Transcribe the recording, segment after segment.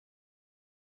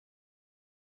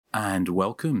And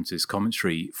welcome to this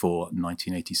commentary for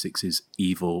 1986's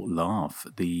Evil Laugh,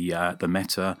 the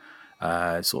meta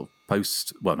sort of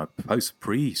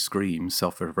pre-Scream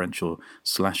self-referential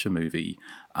slasher movie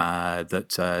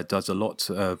that does a lot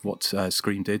of what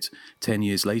Scream did 10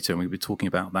 years later, and we'll be talking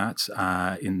about that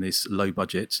in this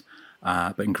low-budget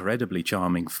but incredibly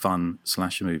charming, fun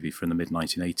slasher movie from the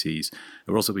mid-1980s.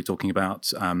 We'll also be talking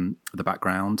about the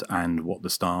background and what the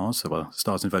stars in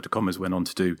inverted commas, went on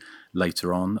to do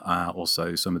later on.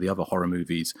 Also, some of the other horror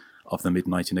movies of the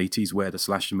mid-1980s, where the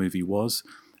slasher movie was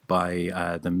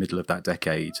by the middle of that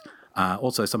decade.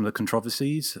 Also, some of the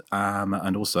controversies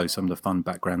and also some of the fun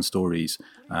background stories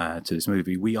to this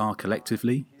movie. We are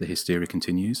collectively The Hysteria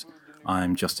Continues.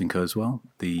 I'm Justin Kurzweil,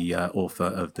 the author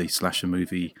of the slasher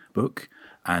movie book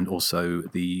and also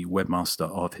the webmaster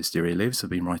of Hysteria Lives. I've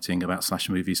been writing about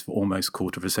slasher movies for almost a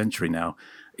quarter of a century now.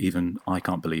 Even I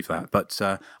can't believe that. But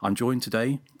I'm joined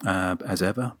today, as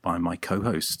ever, by my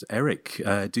co-host, Eric.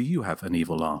 Do you have an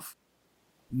evil laugh?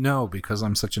 No, because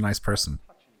I'm such a nice person.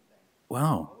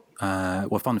 Wow.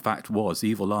 Well, fun fact was, the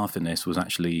evil laugh in this was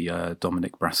actually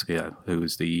Dominic Brascio, who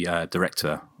was the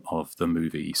director of the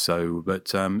movie. So,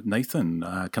 but Nathan,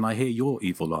 can I hear your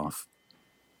evil laugh?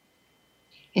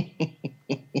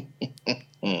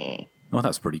 Well,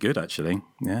 that's pretty good, actually.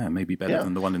 Yeah, maybe better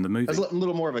than the one in the movie. It's a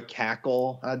little more of a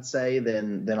cackle, I'd say,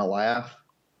 than a laugh.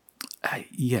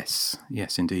 Yes,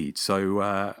 indeed. So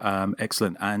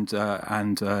excellent. And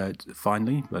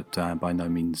finally, but by no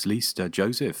means least,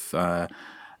 Joseph,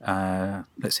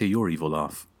 let's hear your evil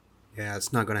laugh. Yeah,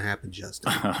 it's not going to happen,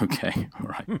 Justin. Okay, all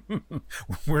right.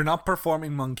 We're not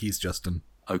performing monkeys, Justin.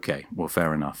 Okay, well,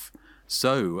 fair enough.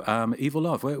 So, Evil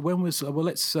Laugh. When was? Well,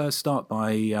 let's start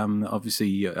by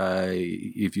obviously,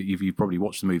 if you probably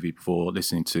watched the movie before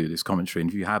listening to this commentary, and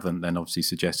if you haven't, then obviously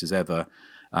suggest as ever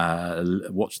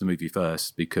watch the movie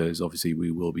first, because obviously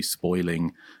we will be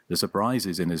spoiling the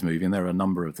surprises in this movie, and there are a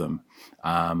number of them.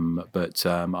 But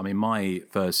I mean, my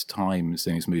first time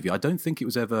seeing this movie, I don't think it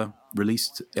was ever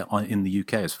released in the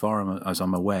UK, as far as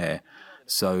I'm aware.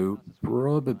 So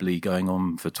probably going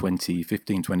on for 20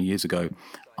 years ago,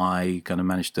 I kind of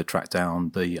managed to track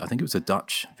down I think it was a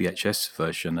Dutch VHS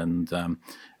version. And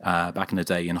back in the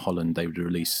day in Holland, they would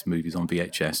release movies on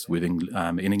VHS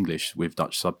in English with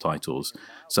Dutch subtitles.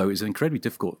 So it's an incredibly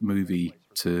difficult movie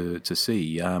to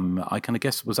see. I kind of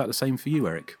guess, was that the same for you,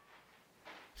 Eric?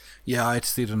 Yeah, I'd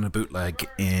seen it in a bootleg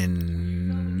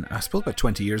I suppose about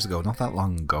 20 years ago, not that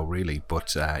long ago really,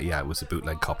 but yeah, it was a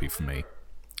bootleg copy for me.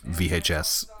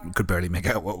 VHS, could barely make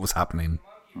out what was happening.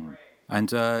 And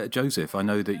Joseph, I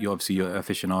know that you're obviously an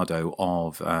aficionado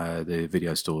of the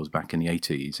video stores back in the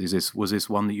 80s. Was this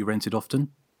one that you rented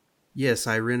often? Yes,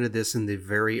 I rented this in the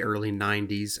very early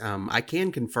 90s. I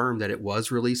can confirm that it was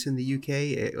released in the UK.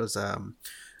 It was a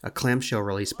clamshell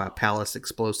release by Palace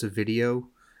Explosive Video.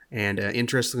 And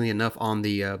interestingly enough, on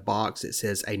the box, it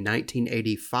says a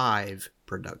 1985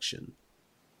 production.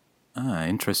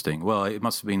 Interesting. Well, it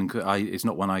must have been. It's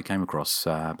not one I came across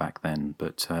back then,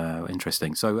 but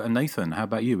interesting. So, Nathan, how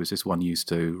about you? Was this one you used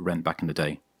to rent back in the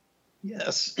day?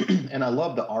 Yes, and I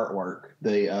love the artwork.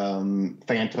 The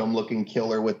phantom-looking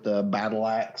killer with the battle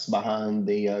axe behind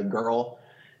the girl.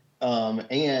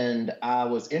 And I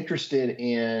was interested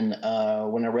in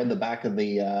when I read the back of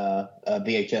the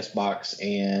VHS box,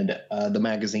 and the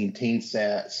magazine Teen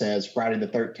Set says Friday the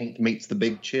 13th meets the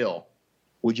Big Chill.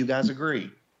 Would you guys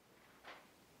agree?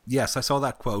 Yes, I saw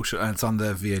that quote, and it's on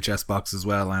the VHS box as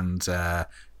well, and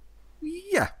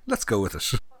yeah, let's go with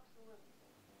it.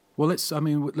 Well, let's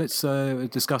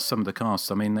discuss some of the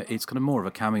cast. I mean, it's kind of more of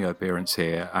a cameo appearance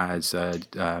here as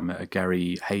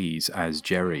Gary Hayes as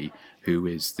Jerry, who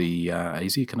is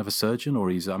is he kind of a surgeon,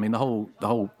 or the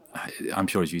whole, I'm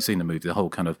sure as you've seen the movie, the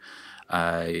whole kind of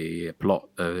plot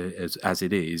as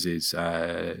it is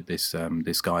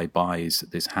this guy buys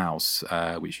this house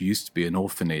which used to be an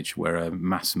orphanage where a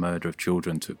mass murder of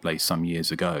children took place some years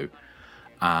ago,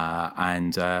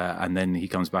 and then he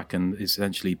comes back and is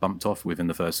essentially bumped off within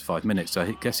the first 5 minutes. So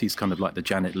I guess he's kind of like the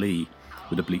Janet Leigh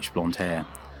with the bleached blonde hair.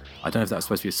 I don't know if that's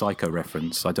supposed to be a Psycho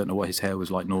reference. I don't know what his hair was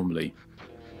like normally.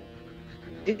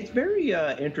 It's very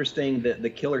interesting that the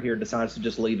killer here decides to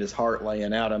just leave his heart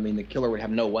laying out. I mean, the killer would have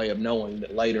no way of knowing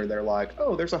that later they're like,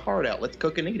 oh, there's a heart out. Let's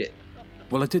cook and eat it.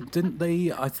 Well, didn't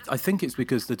they? I think it's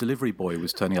because the delivery boy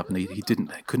was turning up and he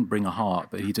couldn't bring a heart,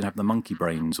 but he didn't have the monkey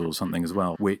brains or something as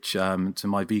well, which to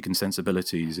my vegan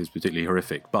sensibilities is particularly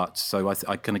horrific. But so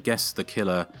I kind of guess the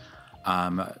killer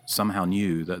somehow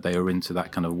knew that they were into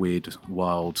that kind of weird,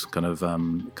 wild kind of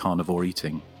carnivore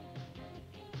eating.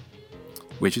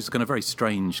 which is kind of very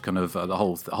strange. Kind of the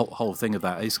whole thing of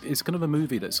that is it's kind of a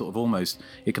movie that sort of almost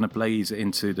it kind of plays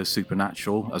into the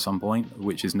supernatural at some point,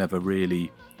 which is never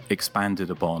really expanded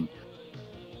upon.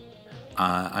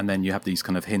 And then you have these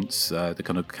kind of hints, the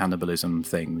kind of cannibalism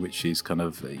thing, which is kind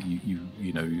of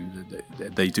you know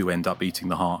they do end up eating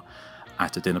the heart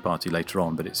at a dinner party later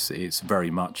on, but it's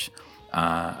very much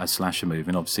a slasher movie.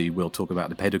 And obviously we'll talk about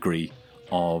the pedigree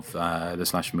of the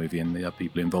slasher movie and the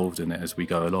people involved in it as we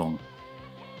go along.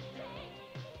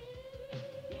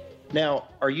 Now,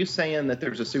 are you saying that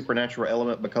there's a supernatural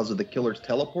element because of the killer's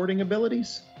teleporting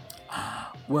abilities?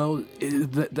 Well,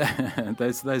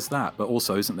 there's that, but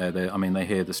also, isn't there? I mean, they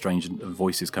hear the strange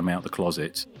voices come out the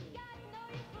closet.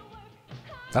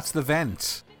 That's the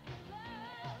vent.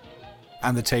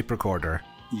 And the tape recorder.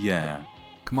 Yeah.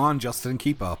 Come on, Justin,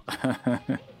 keep up.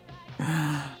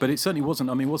 But it certainly wasn't.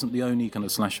 I mean, it wasn't the only kind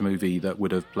of slasher movie that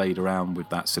would have played around with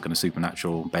that kind of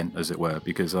supernatural bent, as it were.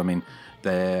 Because I mean,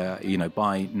 by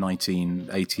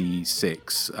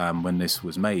 1986, when this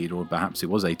was made, or perhaps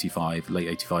it was 85, late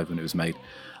 85 when it was made.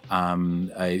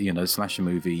 Slasher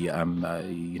movie.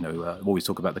 Always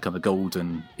talk about the kind of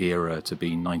golden era to be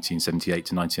 1978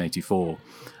 to 1984.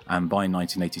 And by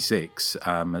 1986,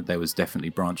 there was definitely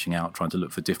branching out, trying to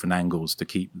look for different angles to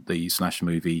keep the slasher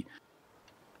movie.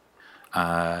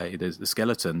 There's the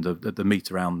skeleton, the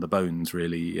meat around the bones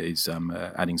really is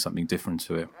adding something different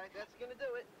to it.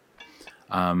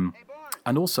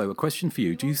 And also, a question for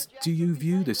you: do you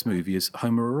view this movie as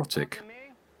homoerotic?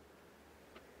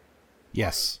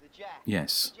 Yes.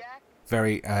 Yes.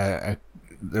 Very.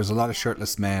 There's a lot of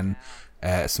shirtless men.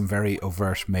 Some very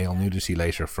overt male nudity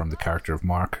later from the character of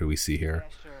Mark, who we see here.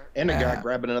 And a guy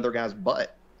grabbing another guy's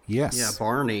butt. Yes. Yeah,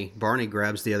 Barney. Barney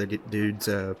grabs the other dude's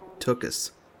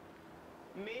tuchus.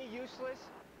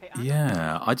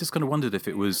 Yeah, I just kind of wondered if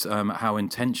it was how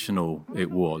intentional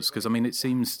it was, because I mean, it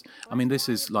seems. I mean, this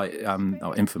is like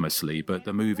infamously, but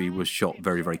the movie was shot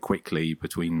very, very quickly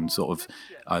between sort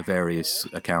of various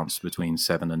accounts between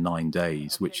 7 and 9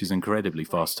 days, which is incredibly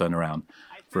fast turnaround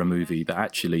for a movie that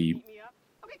actually,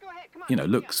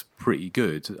 looks pretty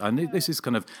good. And this is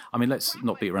kind of, I mean, let's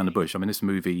not beat around the bush. I mean, this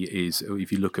movie is,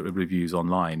 if you look at the reviews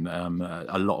online,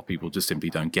 a lot of people just simply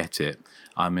don't get it.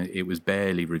 I mean, it was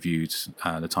barely reviewed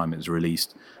the time it was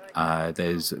released.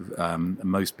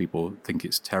 Most people think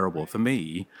it's terrible. For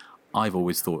me, I've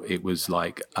always thought it was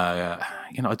like,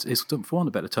 it's, for want of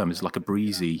a better term, it's like a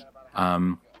breezy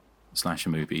slasher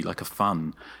movie, like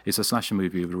it's a slasher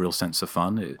movie with a real sense of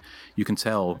fun. You can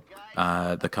tell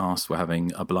the cast were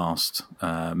having a blast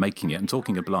making it. And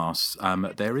talking of blasts,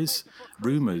 there is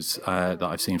rumours that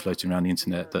I've seen floating around the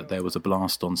internet that there was a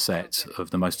blast on set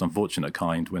of the most unfortunate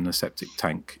kind when the septic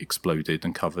tank exploded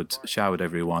and showered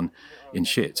everyone in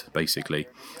shit, basically.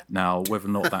 Now, whether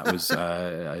or not that was,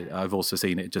 I've also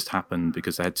seen it just happened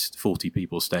because they had 40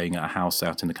 people staying at a house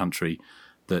out in the country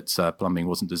that plumbing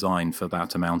wasn't designed for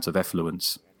that amount of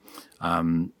effluence,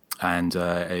 and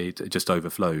it just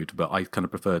overflowed. But I kind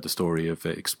of prefer the story of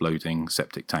the exploding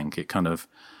septic tank. It kind of,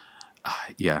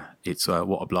 it's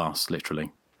what a blast,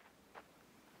 literally.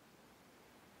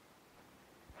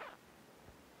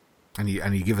 And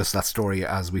you give us that story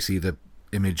as we see the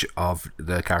image of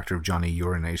the character of Johnny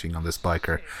urinating on this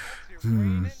biker.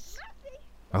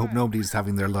 I hope nobody's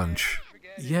having their lunch.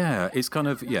 Yeah, it's kind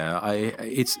of,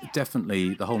 it's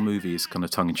definitely, the whole movie is kind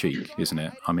of tongue-in-cheek, isn't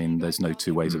it? I mean, there's no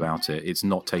two ways about it. It's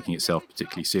not taking itself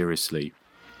particularly seriously.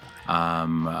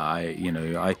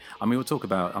 We'll talk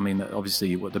about,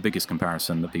 obviously, what the biggest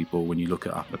comparison that people, when you look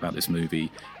up about this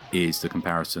movie, is the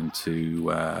comparison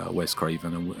to Wes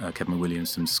Craven and Kevin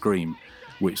Williamson's Scream,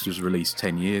 which was released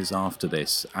 10 years after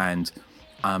this. And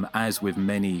as with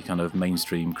many kind of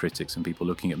mainstream critics and people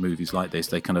looking at movies like this,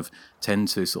 they kind of tend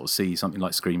to sort of see something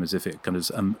like Scream as if it kind of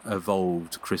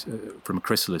evolved from a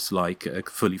chrysalis, like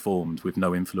fully formed with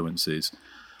no influences.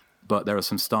 But there are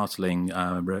some startling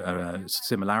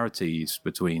similarities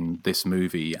between this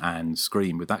movie and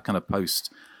Scream, with that kind of post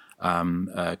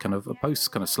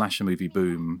slasher movie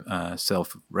boom,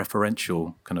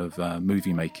 self-referential kind of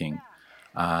movie making.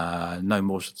 No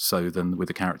more so than with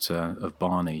the character of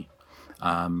Barney.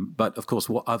 But of course,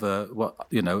 for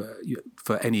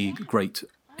any great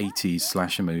 80s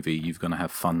slasher movie, you're going to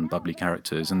have fun, bubbly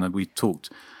characters. And we talked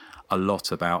a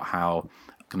lot about how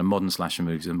kind of modern slasher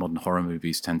movies and modern horror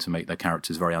movies tend to make their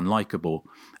characters very unlikable.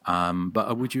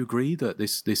 But would you agree that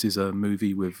this is a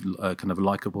movie with a kind of a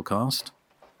likable cast?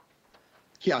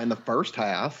 Yeah, in the first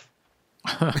half.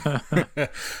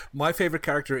 My favorite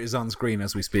character is on screen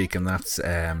as we speak, and that's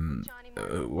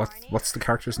what's the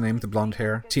character's name? The blonde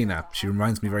hair, Tina. She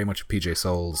reminds me very much of PJ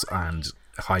Souls, and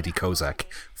Heidi Kozak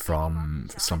from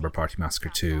Slumber Party Massacre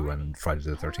 2 and Friday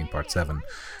the 13th Part 7.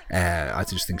 I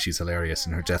just think she's hilarious,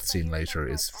 and her death scene later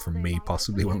is, for me,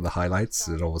 possibly one of the highlights.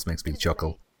 It always makes me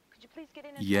chuckle.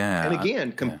 Yeah. And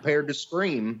again, compared to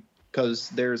Scream, because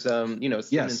there's a scene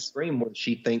in Scream where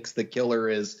she thinks the killer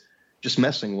is just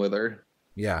messing with her.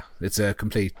 Yeah, it's a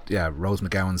complete... Yeah, Rose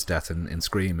McGowan's death in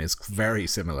Scream is very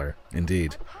similar,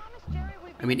 indeed.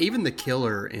 I mean, even the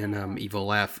killer in Evil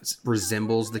Laugh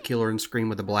resembles the killer in Scream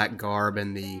with the black garb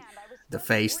and the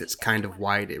face that's kind of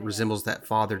white. It resembles that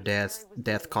Father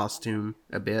Death costume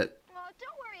a bit.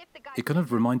 It kind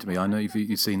of reminded me. I know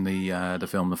you've seen the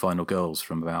film The Final Girls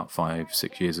from about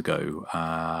 5-6 years ago,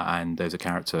 and there's a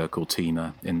character called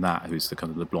Tina in that who's the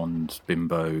kind of the blonde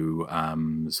bimbo,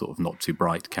 sort of not too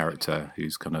bright character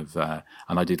who's kind of.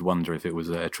 And I did wonder if it was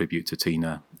a tribute to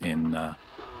Tina in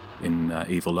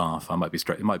Evil Laugh. It might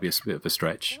be a bit of a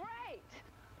stretch.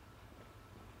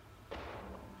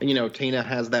 And, Tina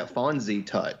has that Fonzie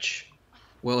touch.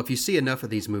 Well, if you see enough of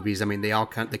these movies, I mean,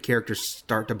 the characters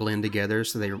start to blend together,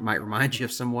 so they might remind you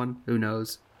of someone. Who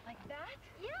knows?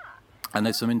 And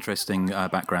there's some interesting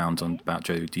background about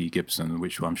Jodie Gibson,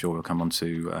 which I'm sure we'll come on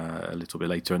to a little bit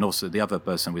later. And also the other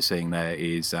person we're seeing there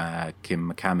is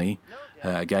Kim McCamey,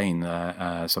 again,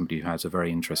 somebody who has a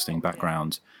very interesting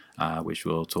background, which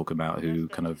we'll talk about, who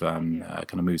kind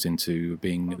of moves into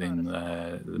being in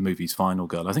the movie's Final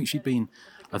Girl. I think she'd been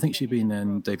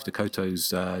in David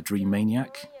Dakotto's Dream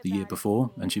Maniac the year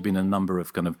before, and she'd been in a number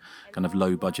of kind of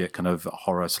low budget kind of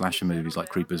horror slasher movies like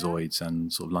Creepazoids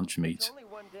and sort of Lunch Meat.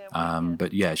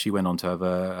 But yeah, she went on to have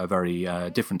a very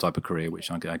different type of career, which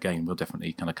again we'll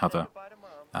definitely kind of cover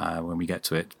when we get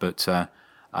to it. But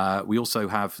we also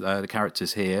have the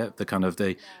characters here.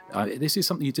 This is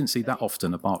something you didn't see that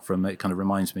often, apart from it kind of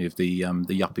reminds me of the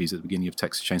yuppies at the beginning of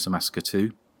Texas Chainsaw Massacre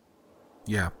 2.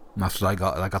 Yeah, that's what I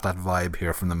got. I got that vibe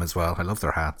here from them as well. I love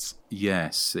their hats.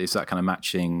 Yes, it's that kind of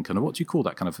matching kind of, what do you call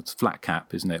that kind of flat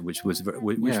cap, isn't it? Which was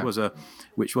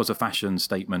a fashion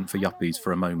statement for yuppies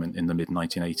for a moment in the mid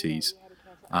 1980s.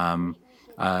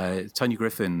 Tony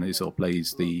Griffin, who sort of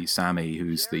plays the Sammy,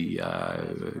 who's the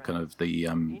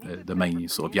the main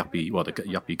sort of yuppie, the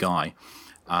yuppie guy.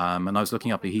 And I was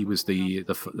looking up. He was the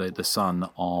son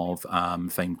of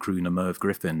famed crooner Merv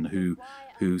Griffin, who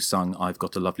sung "I've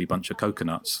Got a Lovely Bunch of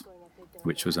Coconuts,"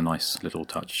 which was a nice little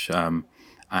touch.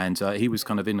 And he was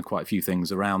kind of in quite a few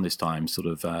things around this time, sort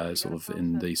of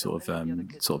in the sort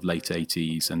of late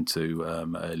 80s and to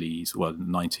early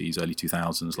 90s, early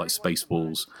 2000s, like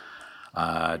Spaceballs,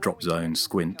 Drop Zone,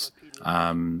 Squint.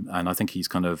 And I think he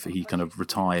kind of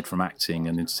retired from acting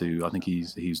and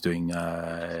he's doing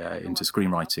into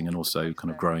screenwriting and also kind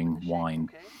of growing wine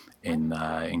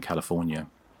in California.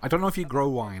 I don't know if you grow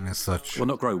wine as such. Well,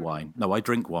 not grow wine. No, I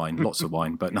drink wine, lots of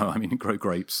wine, but no, I mean grow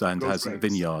grapes and has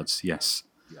vineyards. Yes.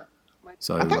 Yeah.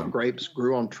 So I thought grapes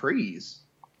grew on trees.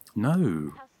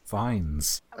 No.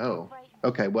 Vines. Oh,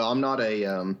 okay. Well, I'm not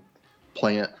a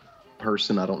plant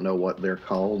person. I don't know what they're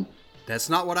called. That's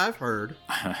not what I've heard.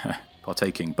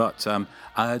 Partaking, but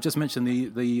just mention the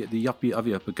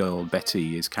yuppie girl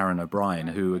Betty is Karen O'Brien,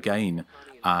 who again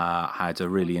had a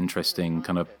really interesting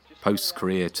kind of post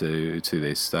career to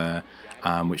this,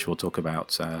 which we'll talk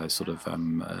about a little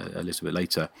bit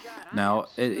later. Now,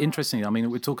 interestingly, I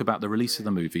mean, we'll talk about the release of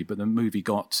the movie, but the movie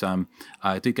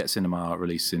did get cinema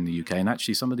release in the UK, and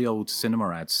actually some of the old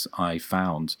cinema ads I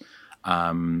found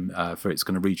for its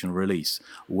kind of regional release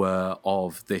were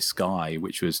of this guy,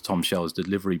 which was Tom Shell's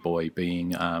delivery boy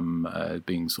being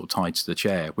sort of tied to the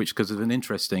chair, which, because of an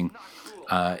interesting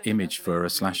image for a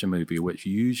slasher movie, which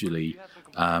usually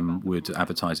would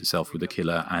advertise itself with a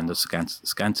killer and a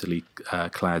scantily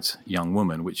clad young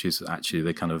woman, which is actually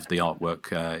the kind of the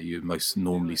artwork you've most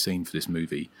normally seen for this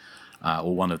movie,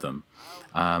 or one of them.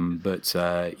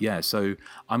 So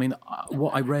I mean,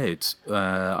 what I read,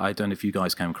 I don't know if you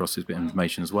guys came across this bit of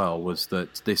information as well, was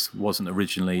that this wasn't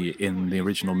originally in the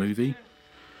original movie.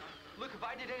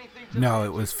 No,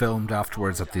 it was filmed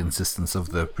afterwards at the insistence of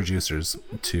the producers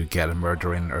to get a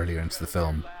murder in earlier into the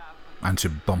film and to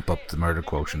bump up the murder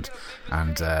quotient.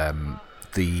 And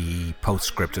the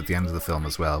postscript at the end of the film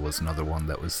as well was another one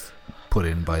that was put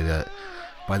in by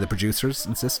the producers'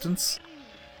 insistence.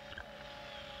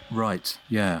 Right,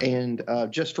 yeah. And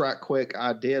just right quick,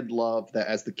 I did love that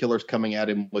as the killer's coming at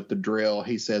him with the drill,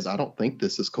 he says, "I don't think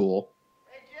this is cool."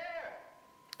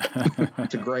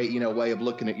 It's a great, way of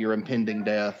looking at your impending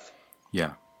death.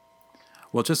 Yeah.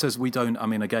 Well, just as we don't, I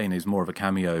mean, again, is more of a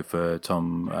cameo for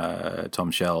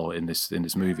Tom Shell in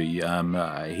this movie.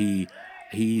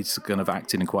 He's kind of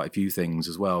acting in quite a few things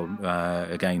as well.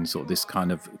 Again, sort of this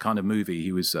kind of movie.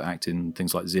 He was acting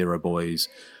things like Zero Boys.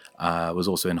 Was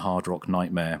also in Hard Rock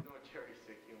Nightmare,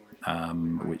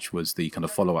 which was the kind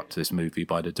of follow-up to this movie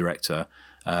by the director,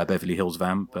 Beverly Hills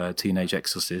Vamp, Teenage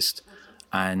Exorcist,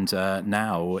 and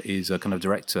now is a kind of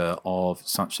director of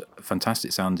such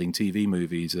fantastic-sounding TV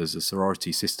movies as A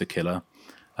Sorority Sister Killer,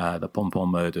 The Pom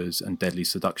Pom Murders, and Deadly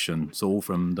Seduction. So all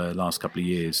from the last couple of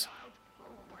years.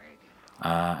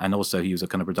 And also he was a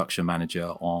kind of production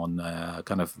manager on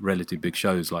kind of relatively big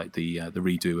shows like the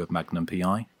redo of Magnum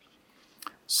P.I.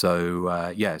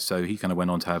 So, so he kind of went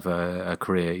on to have a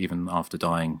career even after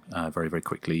dying very, very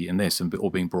quickly in this,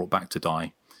 or being brought back to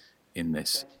die in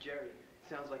this. That's Jerry.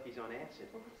 Sounds like he's on acid.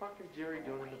 What the fuck is Jerry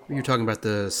doing in the You're talking about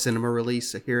the cinema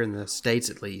release here in the States,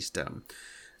 at least.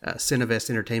 Cinevest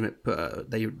Entertainment,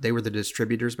 they were the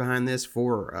distributors behind this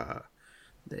for...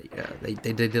 They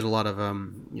did a lot of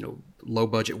low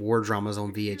budget war dramas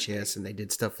on VHS, and they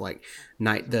did stuff like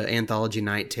the anthology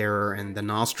Night Terror and The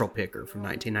Nostril Picker from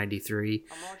 1993.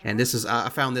 And this is I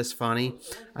found this funny.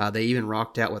 They even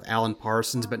rocked out with Alan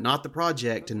Parsons, but not the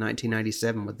project in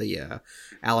 1997 with the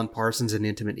Alan Parsons and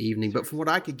Intimate Evening. But from what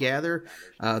I could gather,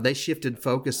 they shifted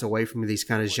focus away from these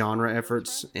kind of genre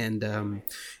efforts, and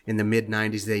in the mid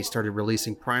 90s they started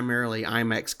releasing primarily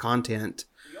IMAX content.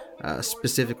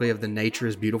 Specifically of the Nature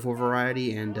is Beautiful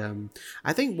variety, and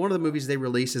I think one of the movies they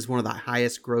released is one of the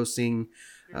highest grossing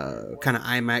kind of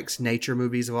IMAX nature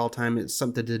movies of all time. It's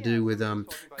something to do with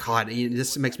God,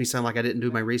 this makes me sound like I didn't do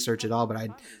my research at all,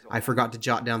 but I forgot to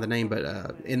jot down the name.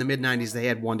 But in the mid 90s they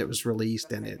had one that was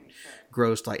released and it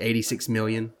grossed like 86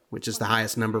 million, which is the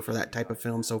highest number for that type of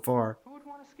film so far. Who would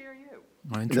want to scare you?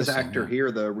 This actor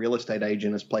here, the real estate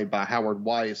agent, is played by Howard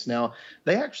Weiss. Now,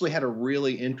 they actually had a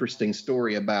really interesting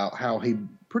story about how he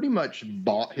pretty much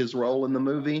bought his role in the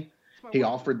movie. He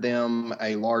offered them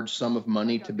a large sum of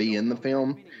money to be in the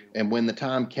film, and when the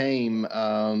time came,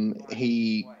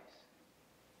 he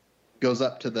goes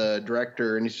up to the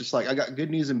director and he's just like, I got good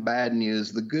news and bad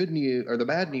news. The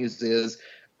bad news is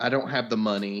I don't have the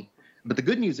money, but the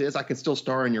good news is I can still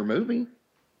star in your movie.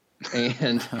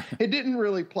 And it didn't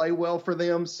really play well for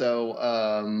them, so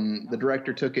the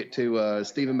director took it to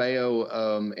Stephen Mayo,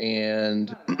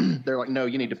 and they're like, no,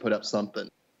 you need to put up something.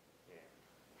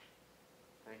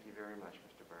 Thank you very much,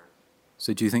 Mr. Burns.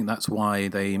 So do you think that's why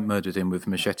they murdered him with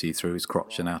a machete through his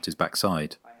crotch and out his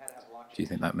backside? Do you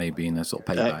think that may be in a sort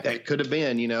of payback? That could have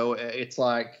been, it's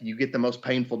like you get the most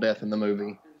painful death in the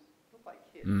movie.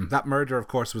 That murder, of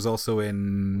course, was also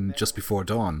in Just Before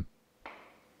Dawn.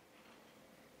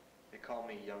 Call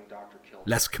me Young Dr. Kill.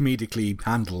 Less comedically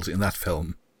handled in that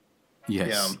film.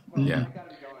 Yes. Yeah.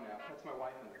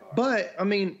 But, I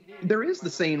mean, there is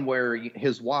the scene where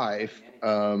his wife,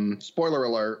 spoiler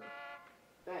alert,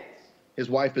 his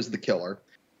wife is the killer.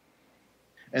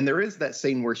 And there is that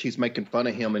scene where she's making fun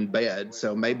of him in bed,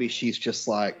 so maybe she's just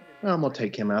like, oh, I'm going to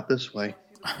take him out this way.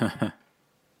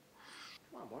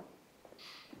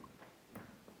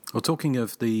 Well, talking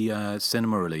of the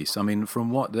cinema release, I mean, from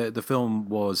what the film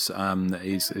was,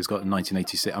 is got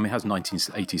 1986. I mean, it has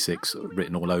 1986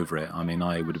 written all over it. I mean,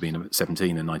 I would have been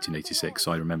 17 in 1986,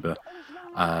 so I remember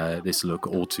this look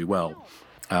all too well.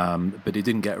 But it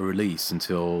didn't get a release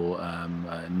until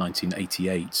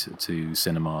 1988 to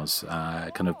cinemas,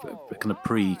 kind of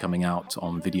pre coming out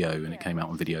on video, and it came out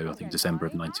on video, I think, December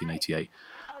of 1988.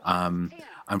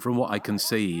 And from what I can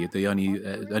see, the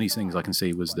only things I can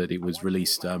see was that it was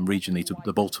released regionally to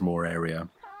the Baltimore area,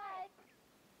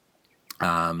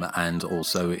 and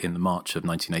also in the March of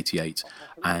 1988,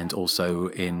 and also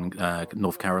in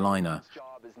North Carolina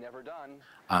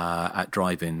at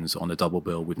drive-ins on a double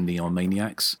bill with Neon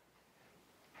Maniacs.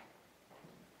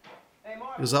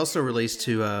 It was also released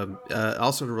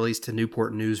to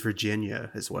Newport News,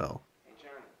 Virginia, as well.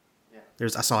 I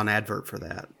saw an advert for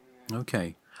that.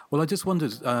 Okay. Well, I just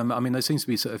wondered, I mean, there seems to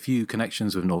be a few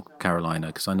connections with North Carolina,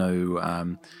 because I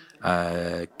know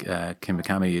Kim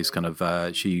McCamey is kind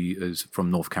of, she is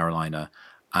from North Carolina,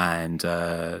 and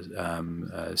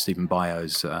Stephen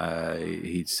Bios,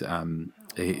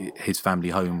 his family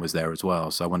home was there as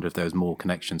well. So I wonder if there's more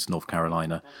connections to North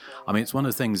Carolina. I mean, it's one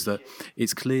of the things that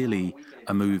it's clearly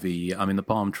a movie. I mean, the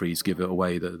palm trees give it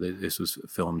away that this was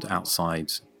filmed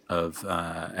outside of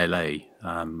LA,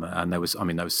 and there was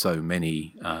so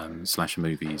many slasher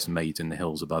movies made in the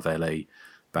hills above LA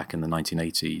back in the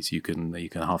 1980s. You can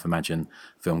half imagine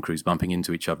film crews bumping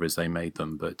into each other as they made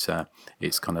them, but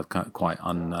it's kind of quite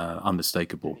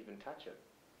unmistakable.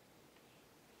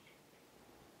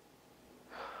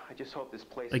 I just hope this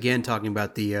place. Again, talking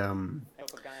about the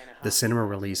cinema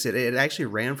release, it actually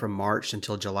ran from March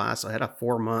until July, so it had a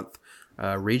 4-month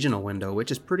regional window,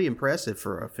 which is pretty impressive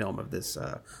for a film of this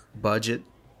budget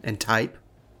and type.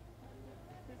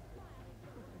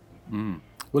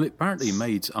 Well, it apparently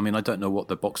made. I mean, I don't know what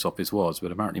the box office was,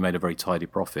 but apparently made a very tidy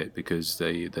profit because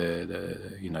the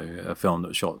a film that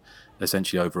was shot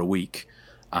essentially over a week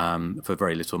for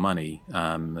very little money,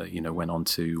 went on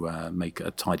to make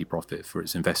a tidy profit for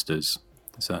its investors.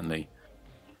 Certainly.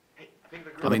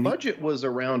 The budget was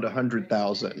around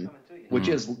 100,000, which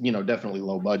is definitely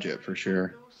low budget for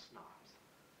sure.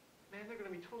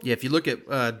 Yeah, if you look at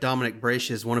Dominic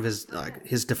Brach's, one of his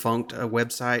defunct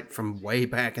website from way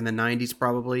back in the 90s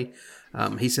probably,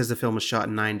 he says the film was shot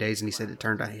in 9 days, and he said it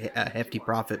turned a hefty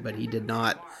profit, but he did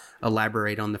not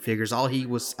elaborate on the figures. All he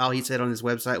said on his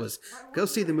website was, go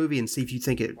see the movie and see if you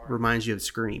think it reminds you of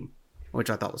Scream, which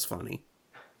I thought was funny.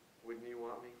 Wouldn't you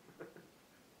want me?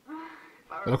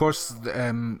 But of course,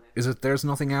 There's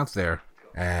Nothing Out There,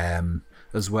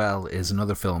 as well, is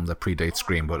another film that predates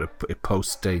Scream, but it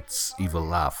post-dates Evil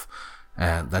Laugh.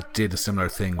 That did a similar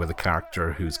thing with a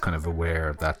character who's kind of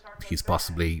aware that he's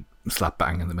possibly slap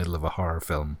bang in the middle of a horror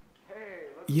film.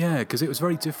 Yeah, because it was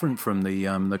very different from the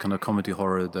kind of comedy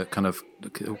horror that kind of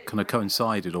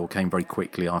coincided or came very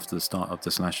quickly after the start of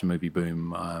the slasher movie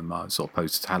boom, sort of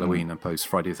post Halloween and post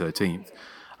Friday the 13th.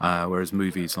 Whereas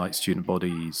movies like Student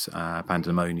Bodies,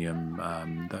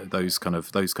 Pandemonium, those kind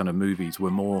of movies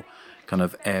were more kind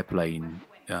of airplane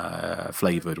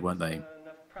flavored, weren't they?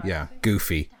 Yeah,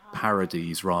 goofy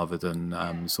parodies rather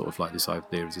than sort of like this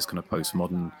idea of this kind of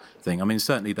postmodern thing. I mean,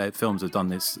 certainly their films have done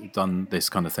this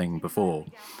kind of thing before,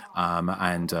 so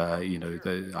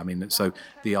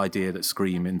the idea that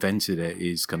Scream invented it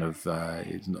is kind of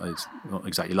is not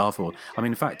exactly laughable. I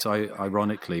mean, in fact,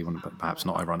 ironically, perhaps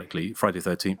not ironically, Friday the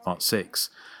 13th Part 6,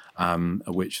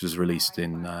 which was released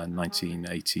in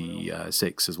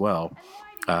 1986 as well.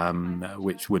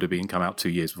 Which would have come out 2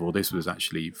 years before this was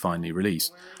actually finally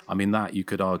released. I mean, that you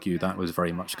could argue that was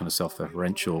very much kind of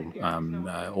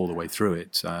self-referential all the way through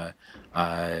it.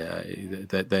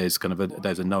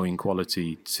 There's a knowing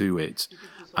quality to it,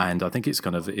 and I think it's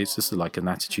just like an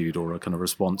attitude or a kind of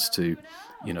response to,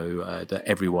 that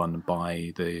everyone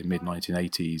by the mid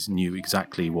 1980s knew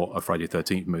exactly what a Friday the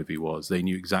 13th movie was. They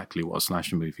knew exactly what a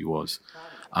slasher movie was,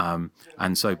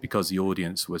 and so because the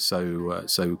audience was so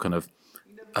kind of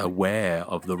aware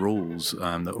of the rules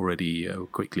that already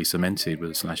quickly cemented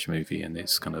with a slasher movie and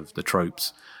its kind of the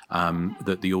tropes,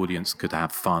 that the audience could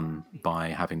have fun by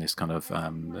having this kind of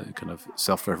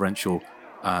self-referential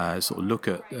sort of look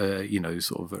at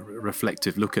sort of a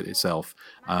reflective look at itself,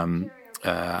 and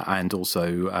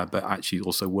also but actually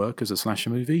also work as a slasher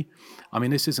movie. I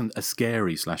mean, this isn't a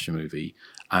scary slasher movie,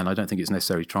 and I don't think it's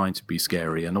necessarily trying to be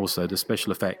scary. And also the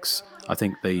special effects, I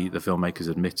think the filmmakers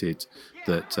admitted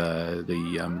that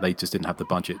they just didn't have the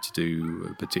budget to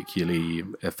do particularly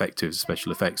effective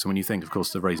special effects. And when you think, of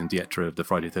course, the raison d'etre of the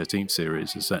Friday the 13th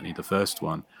series is certainly the first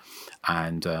one,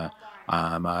 and the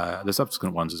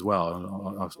subsequent ones as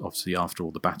well, obviously after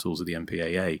all the battles of the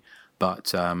MPAA,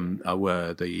 but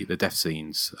were the death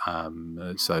scenes,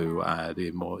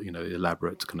 the more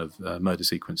elaborate kind of murder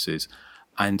sequences.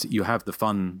 And you have the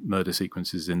fun murder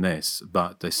sequences in this,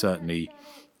 but they certainly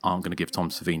aren't going to give Tom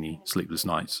Savini sleepless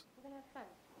nights.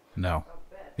 No.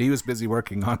 He was busy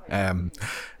working on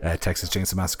Texas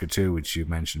Chainsaw Massacre 2, which you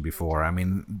mentioned before. I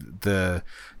mean, the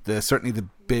certainly the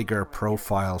bigger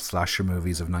profile slasher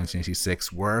movies of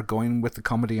 1986 were going with the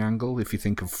comedy angle. If you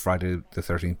think of Friday the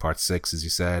 13th Part 6, as you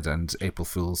said, and April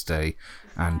Fool's Day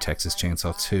and Texas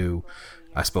Chainsaw 2,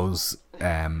 I suppose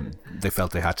they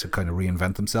felt they had to kind of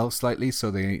reinvent themselves slightly,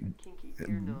 so they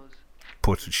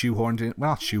shoehorned in.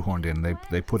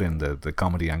 They put in the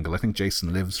comedy angle. I think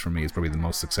Jason Lives, for me, is probably the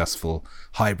most successful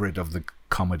hybrid of the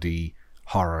comedy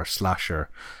horror slasher.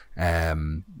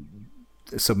 So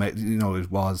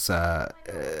it was a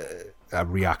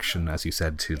reaction, as you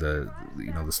said, to the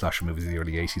slasher movies of the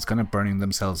early 80s, kind of burning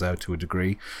themselves out to a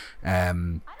degree.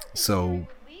 So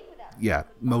yeah,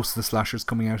 most of the slashers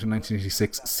coming out in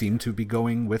 1986 seem to be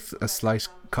going with a slight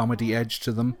comedy edge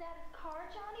to them.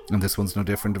 And this one's no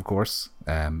different, of course,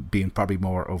 being probably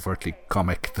more overtly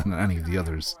comic than any of the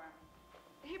others.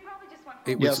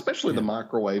 Especially the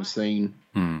microwave scene.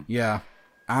 Yeah,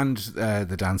 and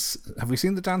the dance. Have we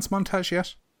seen the dance montage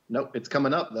yet? Nope, it's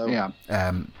coming up, though. Yeah.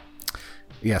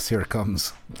 Yes, here it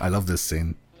comes. I love this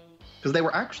scene. Because they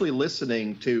were actually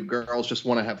listening to Girls Just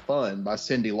Want to Have Fun by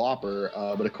Cyndi Lauper,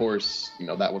 but of course,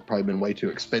 that would probably been way too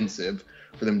expensive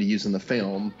for them to use in the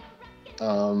film.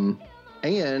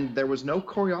 And there was no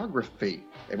choreography.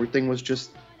 Everything was just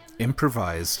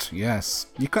improvised. Yes,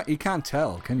 you can't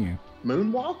tell, can you?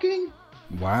 Moonwalking?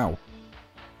 Wow.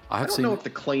 I don't know if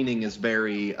the cleaning is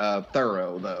very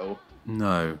thorough, though.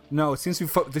 No. No, it seems to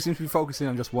be they seem to be focusing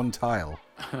on just one tile.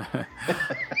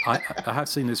 I have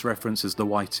seen this reference as the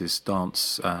whitest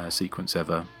dance sequence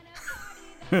ever.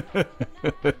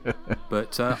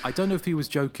 But I don't know if he was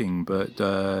joking, but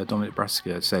Dominic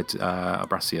Brassia said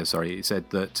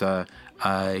that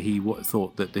he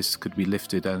thought that this could be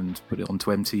lifted and put it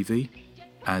onto MTV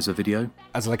as a video.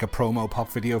 As like a promo pop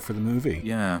video for the movie?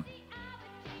 Yeah.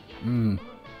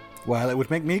 Well, it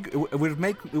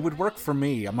would work for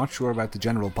me. I'm not sure about the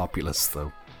general populace,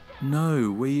 though.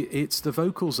 No, it's the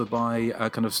vocals are by a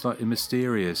kind of slightly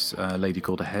mysterious lady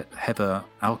called Heather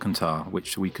Alcantar,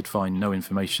 which we could find no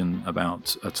information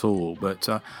about at all. But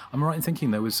I'm right in thinking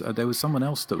there was someone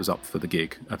else that was up for the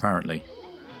gig, apparently.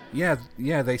 Yeah.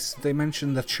 They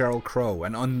mentioned that Sheryl Crow,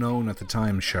 an unknown at the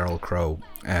time Sheryl Crow,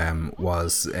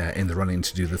 was in the running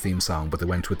to do the theme song, but they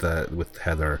went with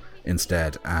Heather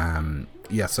instead.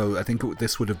 So I think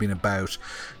this would have been about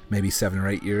maybe 7 or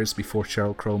 8 years before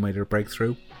Sheryl Crow made her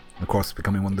breakthrough. Of course,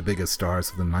 becoming one of the biggest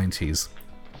stars of the 90s.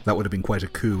 That would have been quite a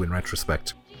coup in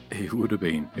retrospect. It would have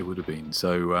been.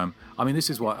 So,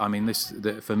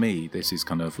 for me, this is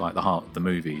kind of like the heart of the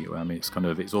movie. I mean,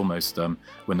 it's almost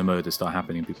when the murders start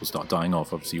happening, people start dying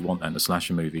off. Obviously, you want that in a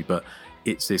slasher movie, but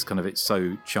it's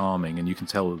so charming, and you can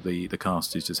tell the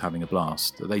cast is just having a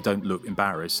blast. They don't look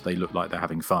embarrassed; they look like they're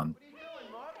having fun.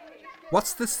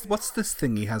 What's this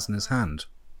thing he has in his hand?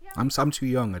 I'm too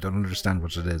young. I don't understand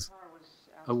what it is.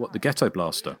 Oh, what, the Ghetto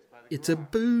Blaster? It's a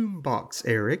boom box,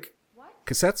 Eric.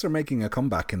 Cassettes are making a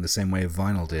comeback in the same way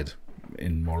vinyl did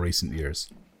in more recent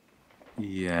years.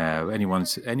 Yeah, anyone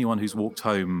who's walked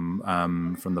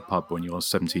home from the pub when you're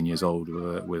 17 years old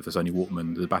with a Sony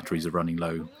Walkman, the batteries are running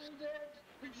low.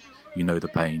 You know the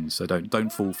pain, so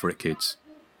don't fall for it, kids.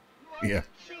 Yeah.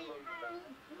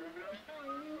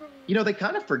 You know, they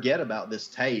kind of forget about this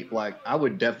tape. Like, I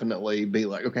would definitely be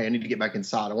like, okay, I need to get back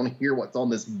inside. I want to hear what's on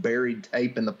this buried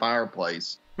tape in the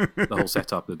fireplace. The whole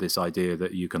setup of this idea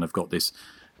that you kind of got this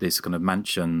kind of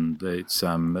mansion that's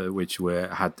which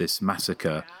had this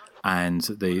massacre, and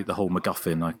the whole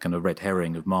MacGuffin, like kind of red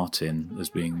herring of Martin as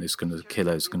being this kind of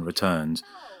killer's kind of returned,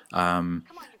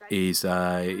 is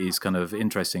kind of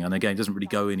interesting. And again, it doesn't really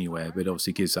go anywhere, but it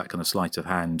obviously gives that kind of sleight of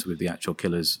hand with the actual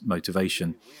killer's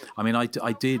motivation. I mean, I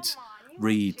did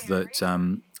read that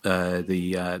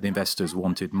the investors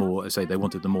wanted more. They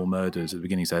wanted the more murders at the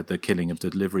beginning. So they had the killing of the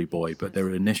delivery boy, but their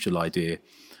initial idea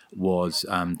was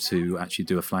to actually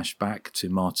do a flashback to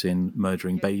Martin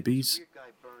murdering babies.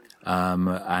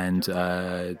 And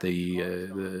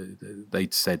they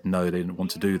said no, they didn't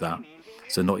want to do that.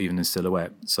 So not even in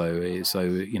silhouette. So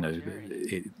you know,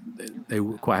 they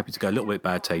were quite happy to go a little bit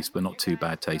bad taste, but not too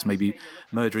bad taste. Maybe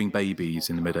murdering babies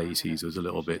in the mid-80s was a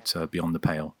little bit beyond the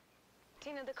pale.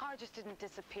 Tina, the car just didn't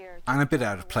disappear. And a bit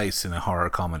out of place in a horror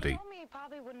comedy.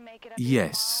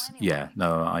 Yes, yeah,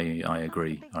 no, I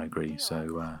agree.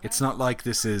 So it's not like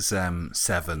this is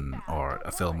Seven or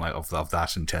a film like of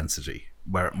that intensity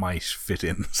where it might fit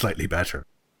in slightly better.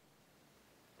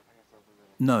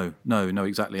 No,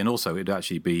 exactly. And also, it'd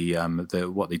actually be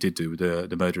what they did do with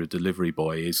the murder of delivery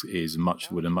boy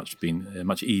would have been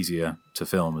much easier to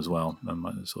film as well, and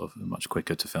much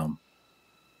quicker to film.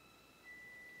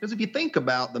 Because if you think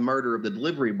about the murder of the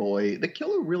delivery boy, the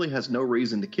killer really has no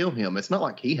reason to kill him. It's not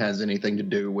like he has anything to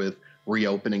do with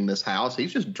reopening this house.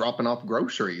 He's just dropping off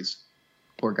groceries.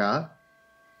 Poor guy.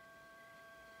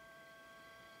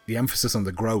 The emphasis on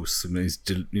the gross, and he's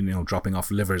dropping off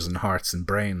livers and hearts and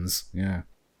brains. Yeah.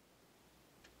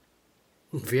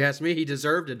 If you ask me, he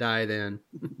deserved to die then.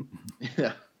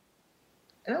 Yeah.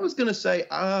 And I was going to say,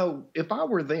 if I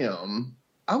were them,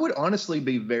 I would honestly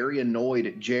be very annoyed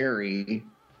at Jerry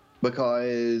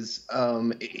because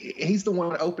he's the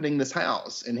one opening this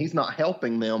house and he's not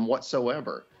helping them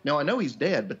whatsoever. Now, I know he's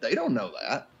dead, but they don't know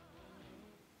that.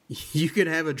 You could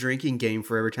have a drinking game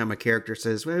for every time a character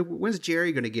says, well, when's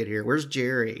Jerry going to get here? Where's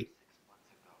Jerry?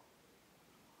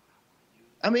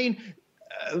 I mean,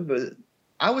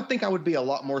 I would think I would be a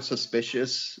lot more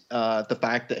suspicious the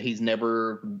fact that he's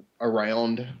never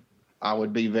around. I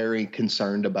would be very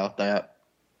concerned about that.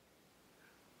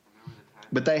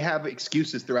 But they have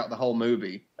excuses throughout the whole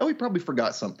movie. Oh, he probably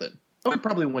forgot something. Oh, he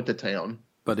probably went to town.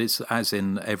 But it's as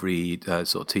in every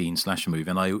sort of teen slasher movie,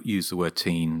 and I use the word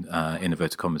teen in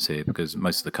inverted commas here because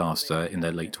most of the cast are in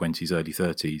their late 20s, early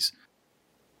 30s.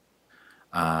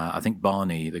 I think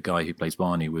Barney, the guy who plays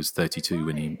Barney, was 32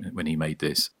 when he made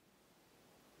this.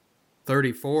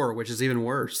 34, which is even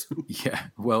worse. Yeah,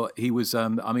 well, he was. I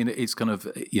mean, it's kind of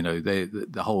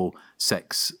the whole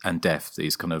sex and death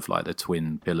is kind of like the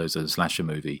twin pillars of a slasher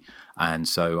movie, and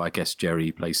so I guess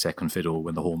Jerry plays second fiddle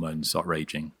when the hormones start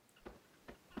raging.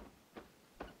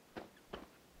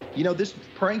 This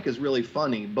prank is really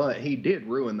funny, but he did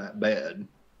ruin that bed.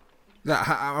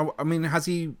 I mean, has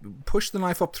he pushed the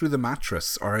knife up through the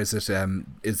mattress, or is it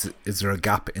is there a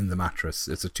gap in the mattress?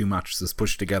 Is it two mattresses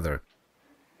pushed together?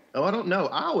 Oh, I don't know.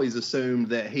 I always assumed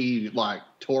that he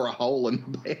tore a hole in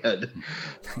the bed.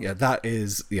 Yeah,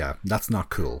 that's not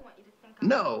cool.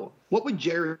 No, what would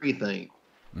Jerry think?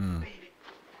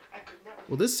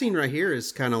 Well, this scene right here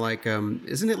is kind of like,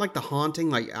 isn't it like The Haunting?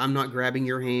 Like, I'm not grabbing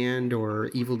your hand, or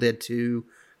Evil Dead 2,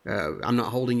 I'm not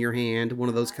holding your hand, one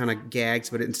of those kind of gags,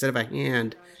 but instead of a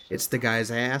hand, it's the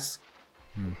guy's ass.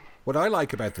 What I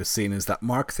like about this scene is that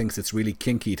Mark thinks it's really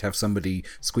kinky to have somebody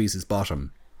squeeze his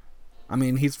bottom. I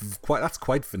mean, that's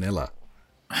quite vanilla.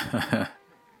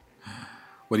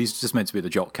 Well, he's just meant to be the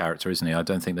jock character, isn't he? I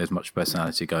don't think there's much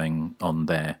personality going on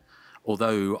there.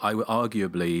 Although,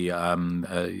 arguably,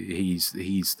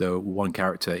 he's the one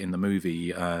character in the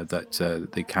movie that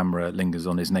the camera lingers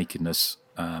on his nakedness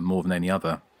more than any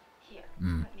other.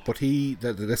 But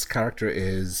this character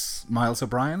is Miles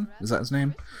O'Brien. Is that his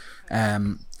name?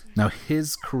 Now,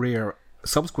 his career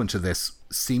subsequent to this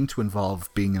seemed to involve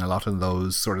being in a lot of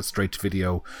those sort of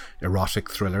straight-to-video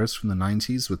erotic thrillers from the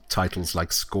 90s with titles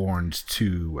like Scorned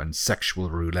 2 and Sexual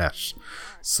Roulette.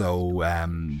 So,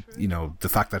 the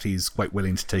fact that he's quite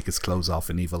willing to take his clothes off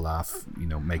in Evil Laugh,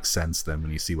 makes sense then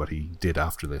when you see what he did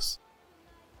after this.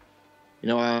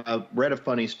 I read a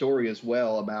funny story as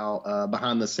well about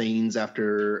behind the scenes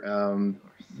after,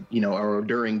 or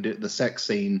during the sex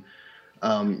scene.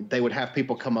 They would have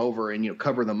people come over and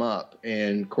cover them up,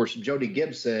 and of course Jodie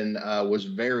Gibson was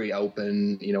very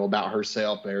open, about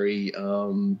herself, very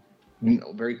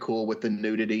very cool with the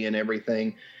nudity and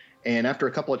everything. And after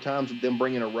a couple of times of them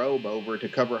bringing a robe over to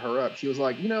cover her up, she was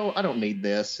like, I don't need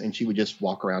this, and she would just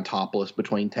walk around topless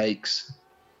between takes.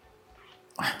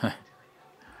 I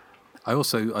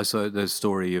saw the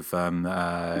story of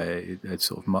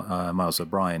Miles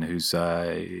O'Brien, who's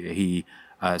he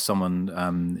was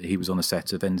on a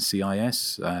set of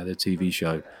NCIS, the TV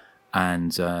show,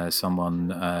 and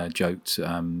someone joked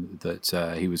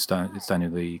that he was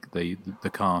standing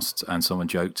the cast, and someone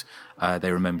joked,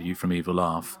 they remember you from Evil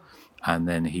Laugh, and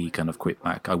then he kind of quit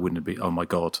back. I wouldn't have been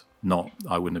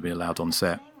allowed on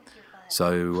set.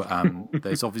 So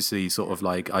there's obviously sort of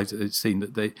it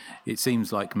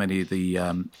seems like many of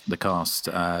the cast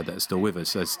that are still with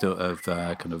us still have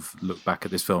kind of looked back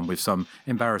at this film with some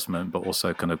embarrassment, but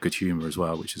also kind of good humour as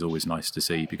well, which is always nice to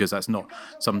see, because that's not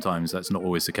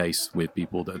always the case with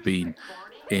people that have been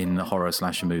in horror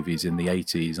slasher movies in the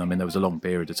 80s. I mean, there was a long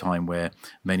period of time where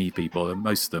many people, a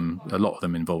lot of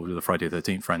them involved with the Friday the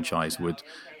 13th franchise, would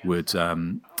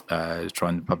try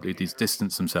and publicly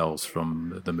distance themselves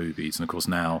from the movies. And of course,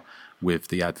 now with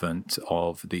the advent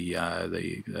of the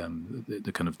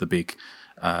kind of the big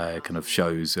kind of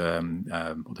shows,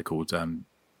 what they're called.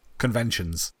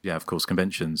 Conventions. Yeah, of course,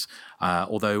 conventions.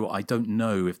 Although I don't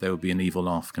know if there will be an Evil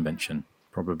Laugh convention.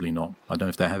 Probably not. I don't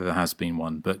know if there ever has been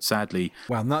one, but sadly...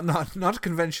 Well, not a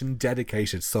convention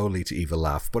dedicated solely to Evil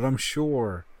Laugh, but I'm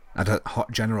sure at a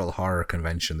general horror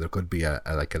convention there could be a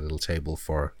little table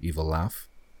for Evil Laugh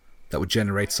that would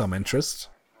generate some interest.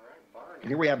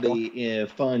 Here we have the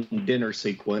fun dinner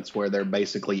sequence where they're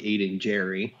basically eating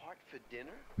Jerry.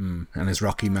 And his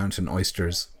Rocky Mountain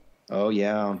oysters. Oh,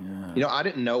 yeah. I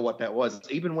didn't know what that was.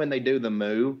 Even when they do the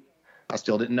moo, I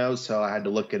still didn't know, so I had to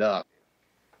look it up.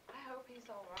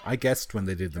 I guessed when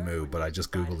they did the moo, but I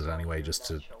just Googled it anyway just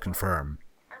to confirm.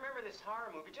 I remember this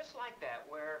horror movie just like that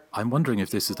where... I'm wondering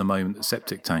if this is the moment the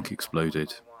septic tank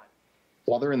exploded.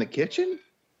 While they're in the kitchen?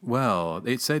 Well,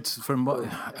 it said from what...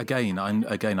 Again, I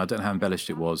don't know how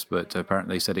embellished it was, but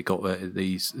apparently they said it got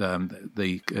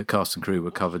the cast and crew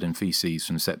were covered in feces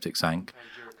from the septic tank,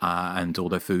 and all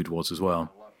their food was as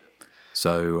well.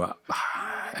 So,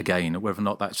 again, whether or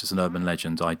not that's just an urban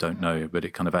legend, I don't know, but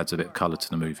it kind of adds a bit of colour to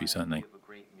the movie, certainly.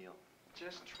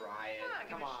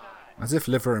 As if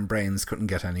liver and brains couldn't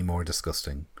get any more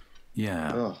disgusting.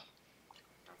 Yeah. Ugh.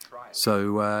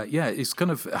 So it's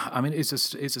kind of, I mean, it's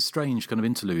a strange kind of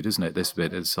interlude, isn't it? This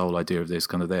whole idea of this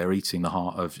kind of they're eating the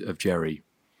heart of Jerry,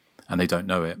 and they don't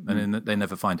know it, and then they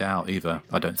never find out either.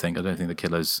 I don't think the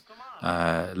killers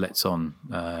lets on,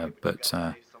 but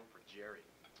I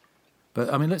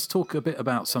mean, let's talk a bit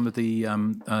about some of the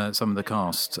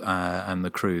cast and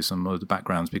the crew, some of the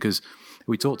backgrounds, because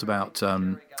we talked about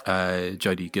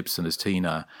Jodie Gibson as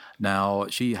Tina. Now,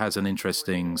 she has an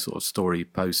interesting sort of story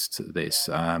post this.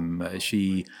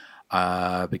 She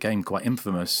became quite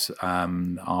infamous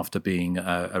after being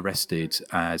arrested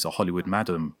as a Hollywood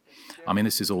madam. I mean,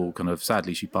 this is all kind of,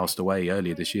 sadly, she passed away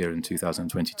earlier this year in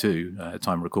 2022,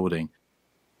 time recording.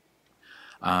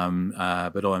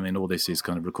 But I mean, all this is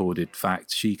kind of recorded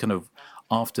fact. She kind of,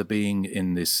 after being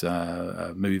in this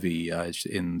movie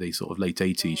in the sort of late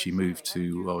 80s, she moved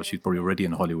to, well, she's probably already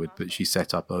in Hollywood, but she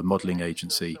set up a modeling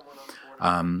agency,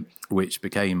 which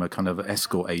became a kind of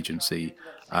escort agency.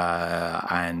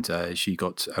 And she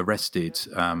got arrested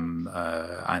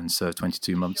and served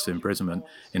 22 months imprisonment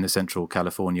in the Central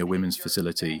California Women's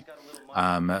Facility.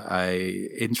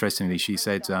 Interestingly, she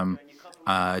said,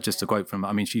 just a quote from,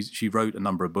 I mean, she wrote a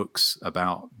number of books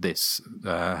about this,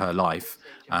 her life,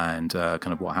 and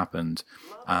kind of what happened.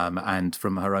 And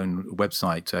from her own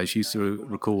website, she used to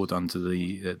record under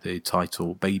the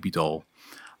title Baby Doll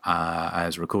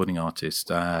as a recording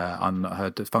artist on her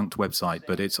defunct website.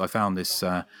 But I found this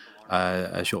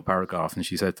a short paragraph, and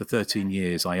she said, "For 13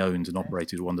 years, I owned and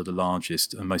operated one of the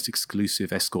largest and most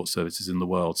exclusive escort services in the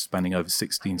world, spanning over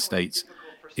 16 states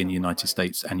in the United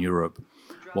States and Europe.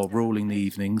 While ruling the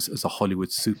evenings as a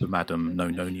Hollywood super madam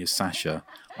known only as Sasha,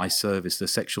 I serviced the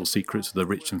sexual secrets of the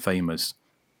rich and famous,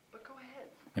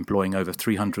 employing over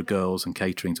 300 girls and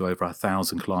catering to over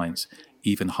 1,000 clients.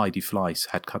 Even Heidi Fleiss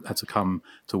had to come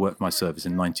to work my service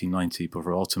in 1990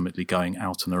 before ultimately going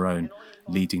out on her own,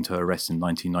 leading to her arrest in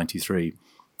 1993.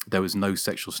 There was no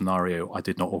sexual scenario I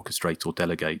did not orchestrate or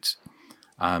delegate."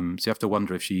 So you have to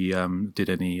wonder if she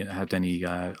had any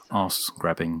arse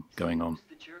grabbing going on.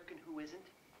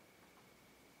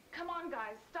 Come on,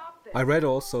 guys, stop this. I read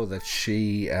also that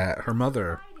she, her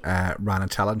mother, ran a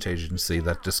talent agency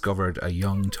that discovered a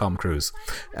young Tom Cruise.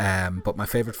 But my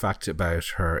favourite fact about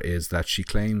her is that she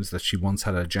claims that she once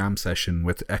had a jam session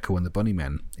with Echo and the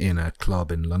Bunnymen in a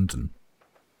club in London.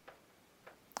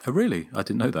 Oh, really? I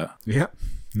didn't know that. Yep.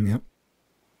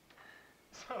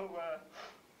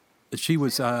 She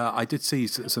was. I did see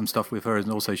some stuff with her,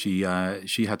 and also she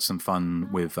had some fun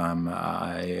with.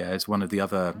 As one of the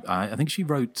other, I think she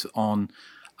wrote on.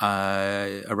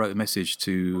 I wrote a message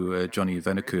to Johnny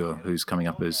Venacour, who's coming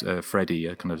up as Freddy,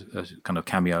 a kind of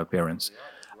cameo appearance,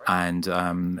 and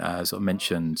sort of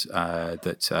mentioned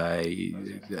that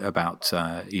about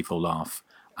Evil Laugh,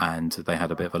 and they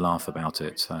had a bit of a laugh about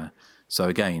it. So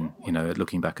again,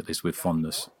 looking back at this with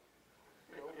fondness.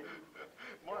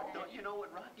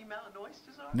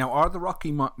 Now, are the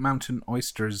Rocky Mountain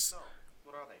oysters,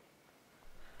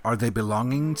 are they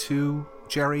belonging to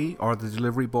Jerry or the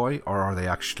delivery boy, or are they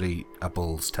actually a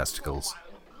bull's testicles?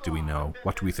 Do we know?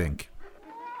 What do we think?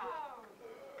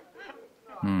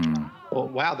 Well,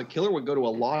 wow, the killer would go to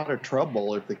a lot of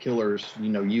trouble if the killer's,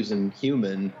 using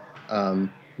human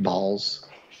balls.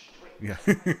 Yeah.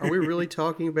 Are we really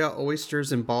talking about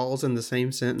oysters and balls in the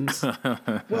same sentence?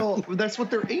 Well, that's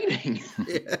what they're eating.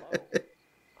 Yeah.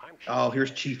 Oh, here's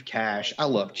Chief Cash. I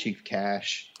love Chief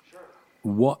Cash.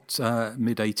 What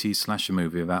mid-80s slasher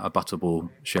movie about a butterball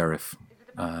sheriff?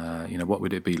 What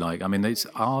would it be like? I mean,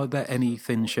 are there any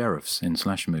thin sheriffs in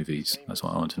slasher movies? That's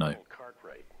what I want to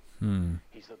know.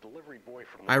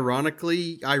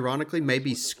 Ironically,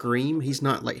 maybe Scream. He's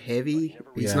not like heavy.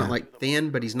 He's not like thin,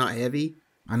 but he's not heavy.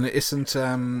 And isn't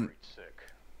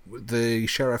the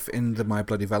sheriff in the My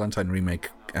Bloody Valentine remake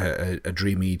a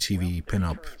dreamy TV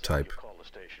pin-up type?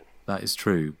 That is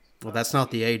true. Well, that's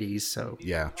not the 80s, so...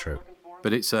 Yeah, true.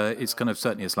 But it's kind of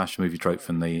certainly a slasher movie trope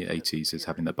from the 80s, is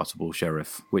having the butterball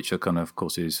sheriff, which of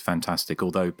course, is fantastic,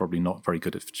 although probably not very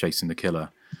good at chasing the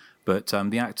killer. But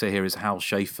the actor here is Hal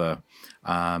Schaefer,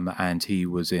 and he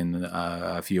was in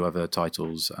a few other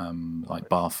titles, like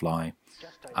Barfly,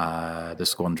 The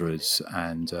Squanderers,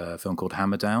 and a film called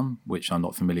Hammer Down, which I'm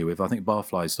not familiar with. I think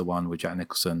Barfly is the one with Jack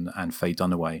Nicholson and Faye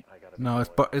Dunaway. No,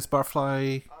 it's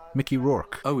Barfly Mickey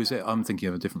Rourke. Oh, is it? I'm thinking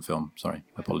of a different film. Sorry.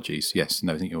 Apologies. Yes,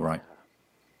 no, I think you're right.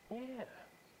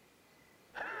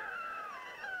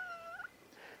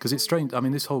 Because it's strange. I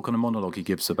mean, this whole kind of monologue he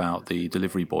gives about the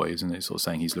delivery boy, isn't it? Sort of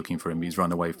saying he's looking for him, he's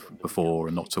run away before,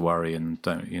 and not to worry, and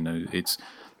don't, it's.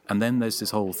 And then there's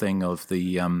this whole thing of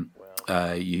the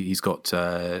he's got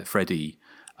Freddy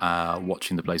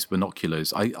watching the place with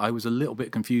binoculars. I was a little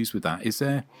bit confused with that. Is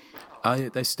there?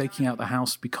 They're staking out the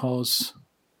house because.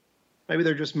 Maybe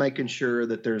they're just making sure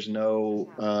that there's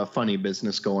no funny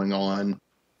business going on.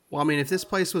 Well, I mean, if this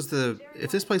place was the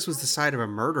site of a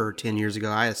murder 10 years ago,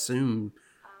 I assume,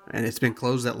 and it's been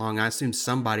closed that long, I assume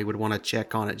somebody would want to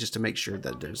check on it just to make sure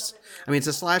that there's. I mean, it's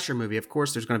a slasher movie. Of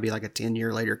course, there's going to be like a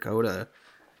 10-year later coda,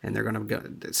 and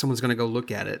someone's going to go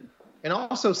look at it. And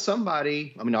also,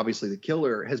 somebody, I mean, obviously the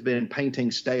killer has been painting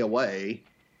 "Stay Away"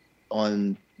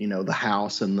 on the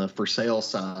house and the for sale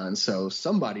sign, so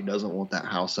somebody doesn't want that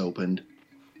house opened.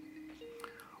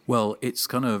 Well, it's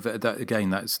kind of that again.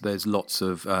 There's lots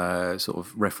of sort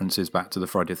of references back to the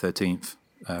Friday the 13th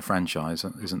franchise,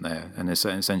 isn't there? And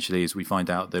essentially, as we find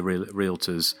out, the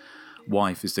realtor's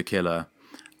wife is the killer,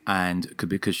 and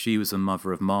because she was the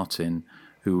mother of Martin,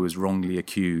 who was wrongly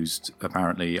accused,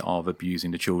 apparently, of abusing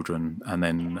the children and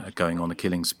then going on a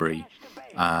killing spree.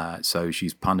 So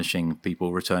she's punishing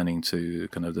people returning to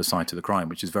kind of the site of the crime,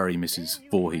 which is very Mrs.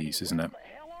 Voorhees, isn't it?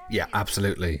 Yeah,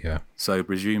 absolutely. Yeah. So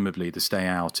presumably the stay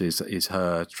out is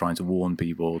her trying to warn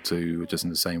people to, just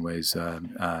in the same way as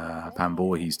Pam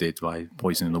Voorhees did by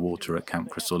poisoning the water at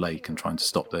Camp Crystal Lake and trying to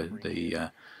stop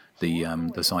the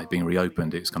site being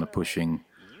reopened. It's kind of pushing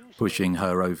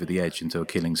her over the edge into a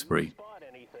killing spree.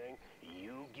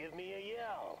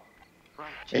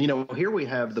 And, here we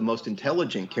have the most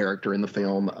intelligent character in the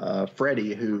film,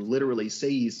 Freddy, who literally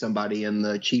sees somebody in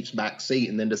the Chief's back seat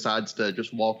and then decides to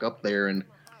just walk up there and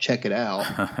check it out.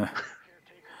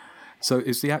 So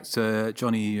it's the actor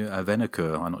Johnny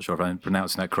Veneker, I'm not sure if I'm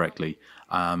pronouncing that correctly,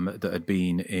 that had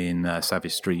been in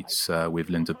Savage Streets with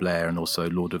Linda Blair and also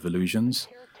Lord of Illusions.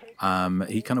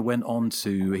 He kind of went on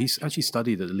to... He's actually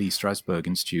studied at the Lee Strasberg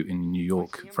Institute in New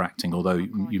York for acting, although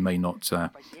you may not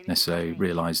necessarily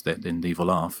realise that in Evil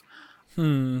Laugh.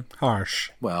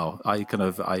 Harsh. Well,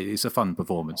 it's a fun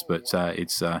performance, but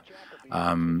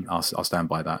I'll stand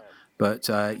by that. But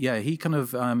he kind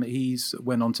of he's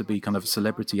went on to be kind of a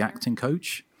celebrity acting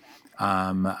coach,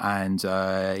 and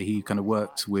he kind of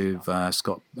worked with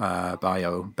Scott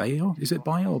Baio. Baio? Is it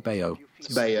Baio or Baio?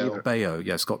 Baio. Baio,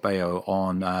 yeah, Scott Baio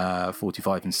on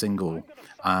 45 and Single,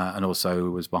 and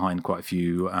also was behind quite a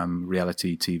few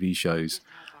reality TV shows.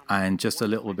 And just a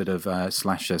little bit of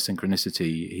slasher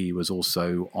synchronicity, he was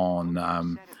also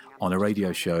on a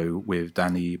radio show with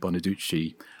Danny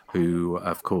Bonaducci, who,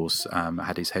 of course,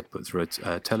 had his head put through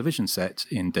a television set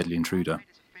in Deadly Intruder.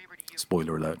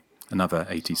 Spoiler alert. Another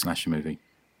 80s slasher movie.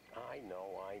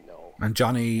 And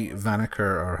Johnny Vaneker,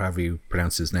 or however you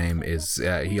pronounce his name, is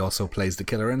he also plays the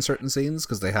killer in certain scenes,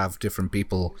 because they have different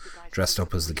people dressed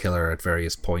up as the killer at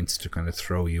various points to kind of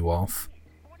throw you off.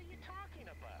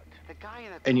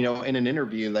 And, in an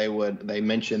interview, they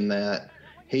mentioned that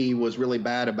he was really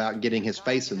bad about getting his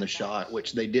face in the shot,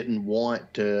 which they didn't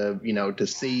want to, to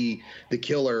see the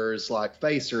killer's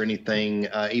face or anything,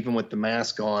 even with the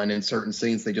mask on. In certain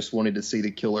scenes, they just wanted to see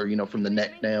the killer, from the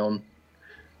neck down.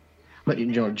 But,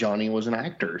 Johnny was an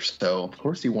actor, so of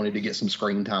course he wanted to get some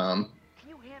screen time.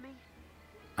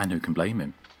 And who can blame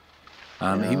him?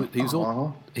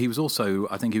 He was also,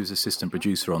 I think he was assistant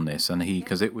producer on this, and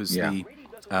because it was it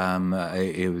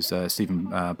was Stephen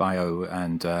Baio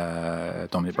and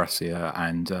Dominic Brassia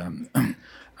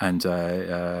and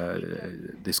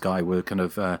this guy were kind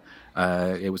of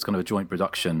it was kind of a joint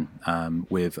production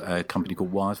with a company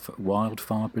called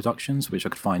Wildfire Productions, which I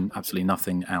could find absolutely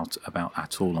nothing out about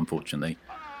at all, unfortunately.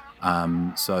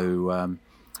 So I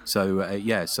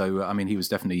mean, he was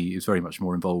very much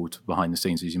more involved behind the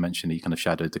scenes, as you mentioned. He kind of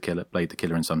shadowed the killer, played the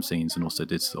killer in some scenes, and also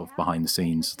did sort of behind the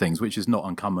scenes things, which is not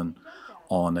uncommon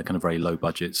on a kind of very low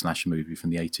budget slasher movie from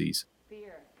the 80s.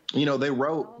 They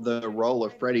wrote the role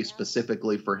of Freddy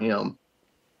specifically for him.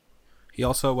 He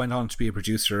also went on to be a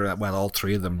producer. Well, all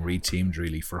three of them re-teamed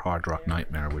really for Hard Rock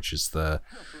Nightmare, which is the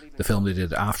film they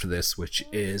did after this, which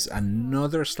is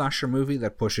another slasher movie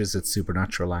that pushes its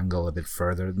supernatural angle a bit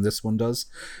further than this one does.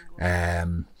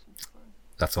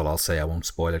 That's all I'll say. I won't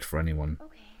spoil it for anyone.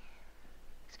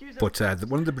 But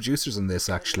one of the producers on this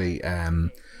actually...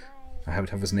 I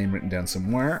have his name written down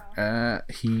somewhere.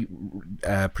 He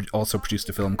also produced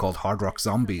a film called Hard Rock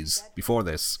Zombies before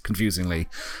this, confusingly.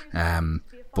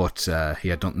 But he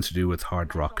had nothing to do with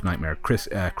Hard Rock Nightmare.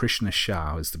 Krishna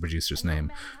Shah is the producer's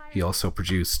name. He also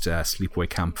produced Sleepaway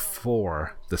Camp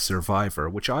 4, The Survivor,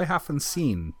 which I haven't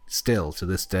seen still to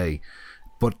this day.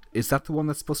 But is that the one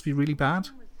that's supposed to be really bad?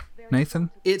 Nathan?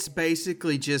 It's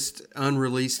basically just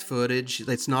unreleased footage.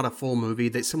 It's not a full movie.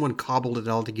 That someone cobbled it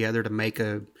all together to make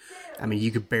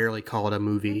you could barely call it a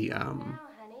movie.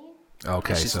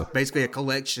 Okay, it's just basically a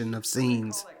collection of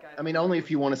scenes. I mean, only if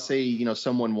you want to see,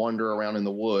 someone wander around in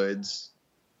the woods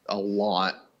a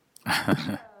lot.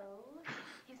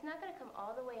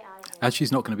 As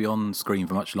she's not going to be on screen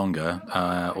for much longer,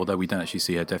 although we don't actually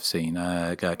see her death scene,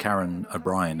 Karen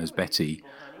O'Brien as Betty.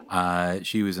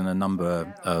 She was in a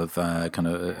number of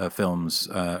films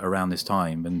around this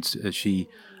time, and she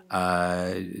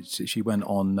went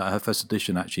on. Her first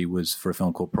audition actually was for a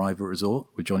film called Private Resort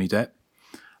with Johnny Depp,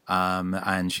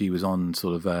 and she was on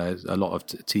sort of a lot of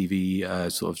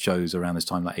TV sort of shows around this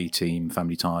time, like A-Team,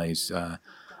 Family Ties, sort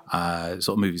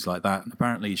of movies like that. And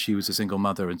apparently, she was a single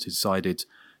mother and decided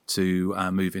to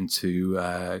move into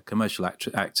commercial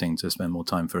acting to spend more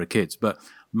time for her kids. But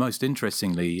most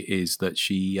interestingly is that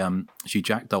she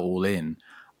jacked that all in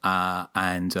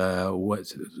and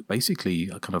was basically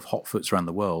kind of hotfoots around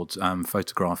the world,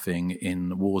 photographing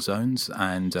in war zones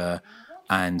and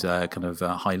kind of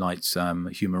highlights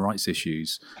human rights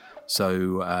issues.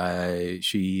 So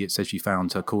she said she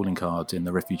found her calling card in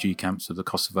the refugee camps of the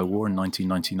Kosovo War in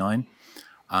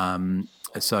 1999.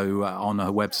 So on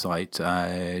her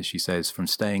website, she says, from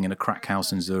staying in a crack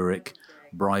house in Zurich,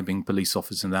 bribing police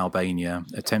officers in Albania,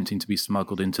 attempting to be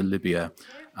smuggled into Libya,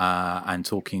 and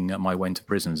talking my way into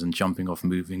prisons and jumping off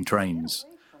moving trains.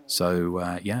 So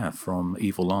from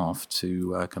Evil Laugh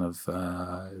to kind of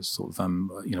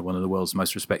one of the world's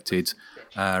most respected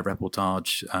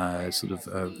reportage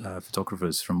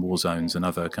photographers from war zones and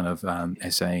other kind of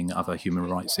essaying other human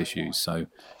rights issues. So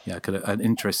kind of an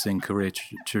interesting career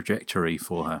trajectory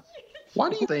for her. Why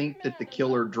do you think that the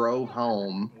killer drove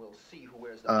home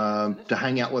to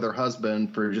hang out with her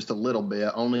husband for just a little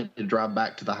bit, only to drive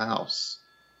back to the house?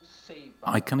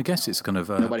 I kind of guess it's kind of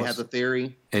nobody has a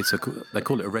theory. They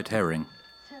call it a red herring.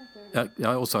 I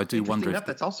do wonder if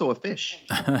that's also a fish.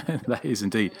 That is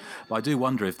indeed. But I do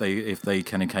wonder if they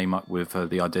kind of came up with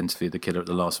the identity of the killer at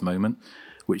the last moment,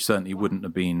 which certainly wouldn't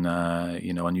have been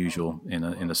unusual in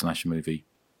a slasher movie.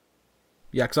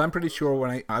 Yeah, because I'm pretty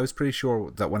sure I was pretty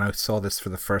sure that when I saw this for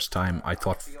the first time, I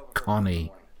thought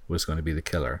Connie was going to be the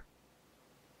killer.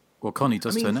 Well, Connie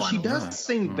does turn out. She does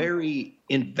seem very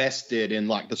invested in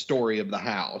like the story of the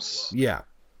house. Yeah.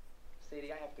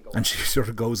 And she sort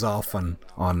of goes off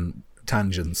on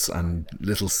tangents and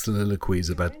little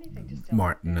soliloquies about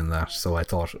Martin and that. So I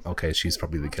thought, okay, she's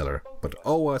probably the killer. But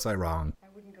was I wrong?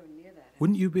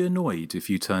 Wouldn't you be annoyed if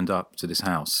you turned up to this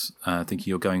house thinking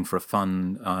you're going for a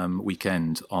fun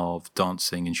weekend of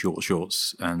dancing in short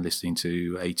shorts and listening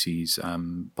to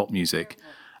 80s pop music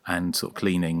and sort of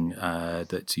cleaning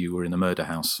that you were in a murder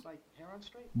house?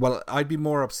 Well, I'd be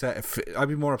more upset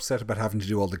about having to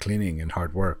do all the cleaning and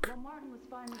hard work.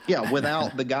 Yeah,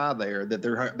 without the guy there that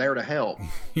they're there to help.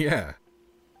 Yeah.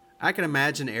 I can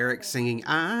imagine Eric singing,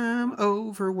 "I'm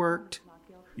overworked."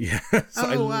 Yes.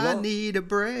 I need a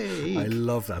break. I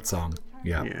love that song.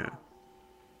 Yeah. Yeah.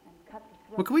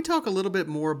 Well, can we talk a little bit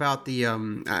more about the,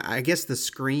 I guess the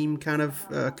Scream kind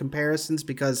of comparisons?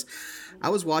 Because I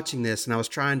was watching this and I was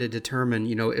trying to determine,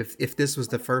 if this was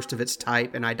the first of its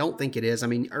type, and I don't think it is. I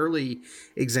mean, early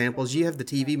examples, you have the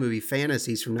TV movie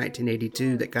Fantasies from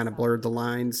 1982 that kind of blurred the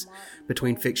lines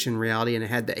between fiction and reality, and it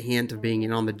had that hint of being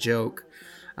in on the joke.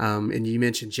 And you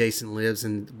mentioned Jason Lives,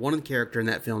 and one of the characters in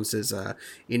that film says,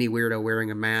 any weirdo wearing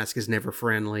a mask is never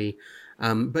friendly.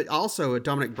 But also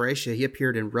Dominic Brescia, he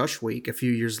appeared in Rush Week a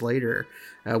few years later,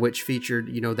 which featured,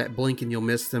 that blink and you'll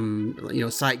miss them,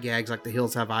 sight gags like the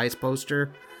Hills Have Eyes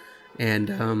poster.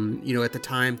 And, at the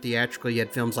time, theatrically, you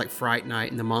had films like Fright Night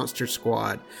and The Monster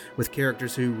Squad with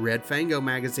characters who read Fango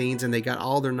magazines and they got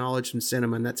all their knowledge from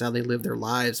cinema, and that's how they lived their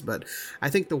lives. But I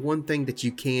think the one thing that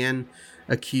you can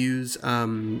accuse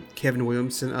Kevin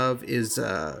Williamson of is,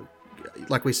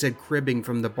 like we said, cribbing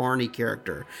from the Barney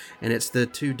character. And it's the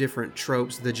two different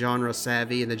tropes, the genre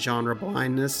savvy and the genre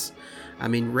blindness. I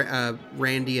mean,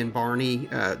 Randy and Barney,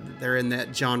 they're in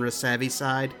that genre savvy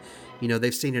side.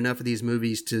 They've seen enough of these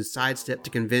movies to sidestep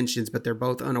to conventions, but they're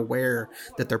both unaware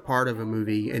that they're part of a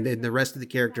movie. And then the rest of the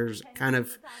characters kind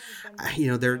of,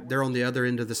 they're on the other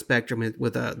end of the spectrum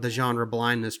with the genre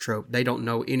blindness trope. They don't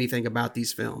know anything about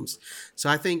these films. So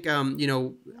I think,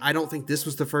 I don't think this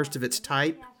was the first of its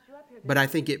type, but I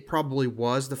think it probably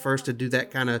was the first to do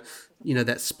that kind of,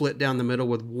 that split down the middle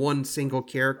with one single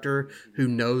character who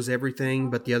knows everything,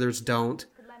 but the others don't.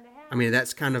 I mean,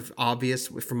 that's kind of obvious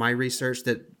from my research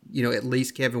that, at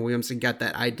least Kevin Williamson got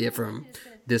that idea from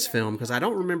this film, because I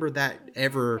don't remember that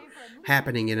ever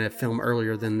happening in a film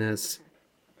earlier than this.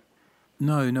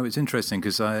 No, it's interesting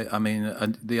because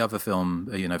the other film,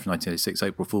 from 1986,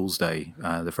 April Fool's Day,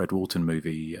 the Fred Walton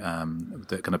movie,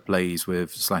 that kind of plays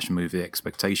with slasher movie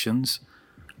expectations,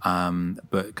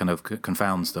 but kind of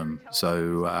confounds them.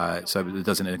 So it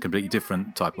does it in a completely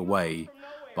different type of way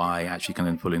by actually kind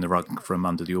of pulling the rug from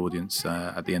under the audience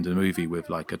at the end of the movie with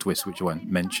like a twist, which I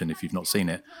won't mention if you've not seen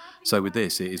it. So with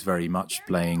this, it is very much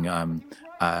playing.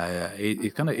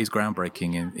 It kind of is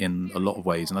groundbreaking in a lot of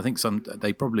ways, and I think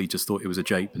they probably just thought it was a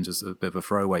jape and just a bit of a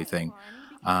throwaway thing.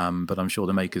 But I'm sure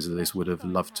the makers of this would have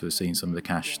loved to have seen some of the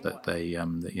cash that they,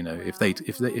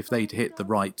 if they'd hit the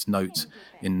right note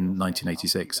in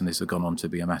 1986, and this had gone on to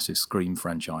be a massive Scream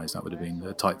franchise, that would have been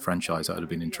a type franchise that would have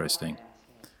been interesting.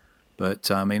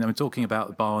 But I'm talking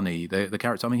about Barney, the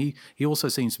character. I mean, he also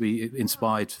seems to be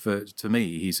inspired to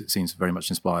me. He seems very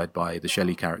much inspired by the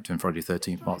Shelley character in Friday the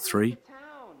 13th Part 3.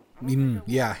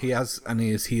 Yeah, he has, and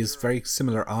he has very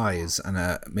similar eyes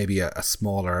and maybe a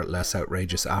smaller, less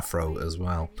outrageous afro as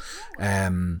well.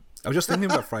 I was just thinking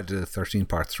about Friday the 13th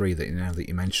Part 3 that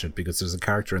you mentioned it, because there's a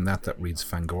character in that reads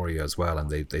Fangoria as well,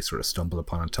 and they sort of stumble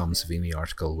upon a Tom Savini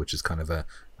article, which is kind of a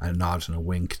nod and a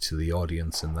wink to the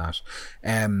audience in that.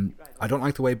 I don't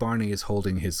like the way Barney is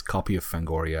holding his copy of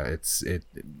Fangoria.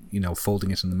 Folding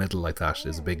it in the middle like that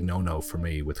is a big no-no for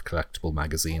me with collectible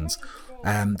magazines.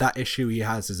 That issue he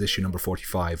has is issue number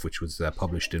 45, which was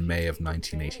published in May of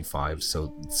 1985,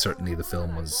 so certainly the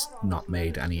film was not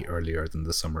made any earlier than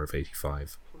the summer of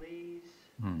 85.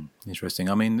 Interesting.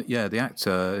 I mean, yeah, the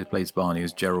actor who plays Barney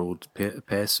is Gerald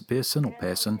Pearson. He's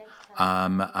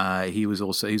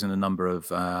in a number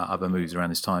of other movies around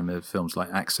this time, films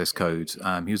like Access Code.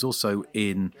 He was also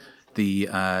in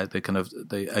another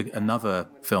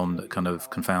film that kind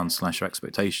of confounds slasher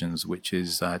expectations, which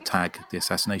is Tag: The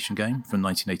Assassination Game from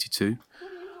 1982,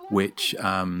 which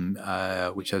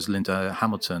has Linda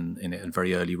Hamilton in it, in a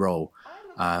very early role.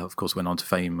 Of course, went on to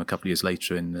fame a couple of years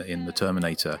later in The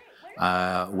Terminator.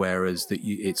 Whereas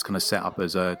it's kind of set up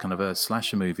as a kind of a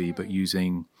slasher movie, but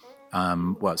using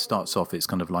it starts off, it's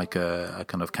kind of like a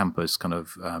kind of campus kind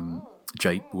of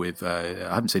jape with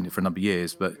I haven't seen it for a number of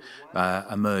years, but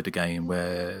a murder game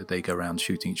where they go around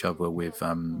shooting each other with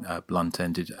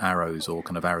blunt-ended arrows, or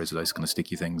kind of arrows with those kind of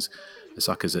sticky things, the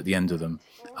suckers at the end of them,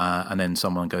 and then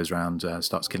someone goes around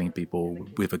starts killing people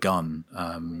with a gun,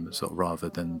 sort of rather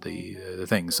than the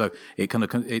thing. So it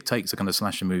takes a kind of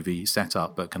slasher movie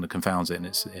setup, but kind of confounds it in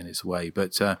its way.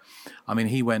 But I mean,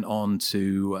 he went on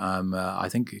to I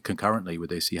think concurrently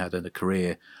with this, he had a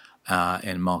career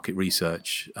in market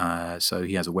research. So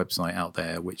he has a website out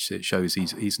there which it shows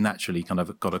he's naturally kind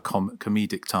of got a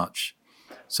comedic touch.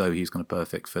 So he's kind of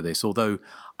perfect for this. Although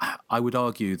I would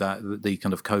argue that the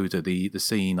kind of coda, the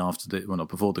scene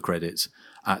before the credits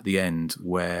at the end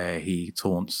where he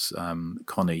taunts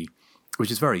Connie,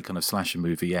 which is very kind of slasher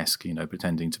movie-esque,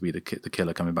 pretending to be the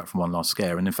killer coming back from one last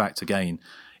scare. And in fact, again,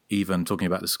 even talking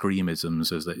about the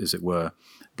screamisms, as it were,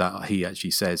 that he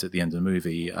actually says at the end of the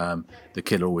movie, the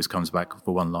killer always comes back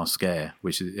for one last scare,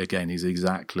 which again is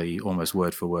exactly almost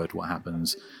word for word what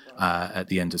happens at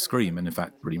the end of Scream, and in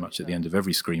fact pretty much at the end of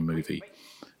every Scream movie.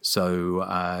 So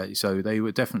they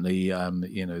were definitely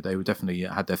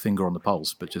had their finger on the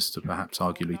pulse, but just perhaps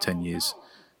arguably 10 years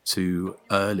too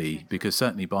early, because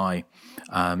certainly by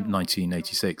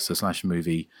 1986 the slasher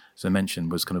movie, as I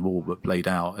mentioned, was kind of all but played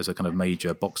out as a kind of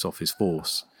major box office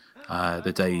force.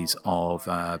 The days of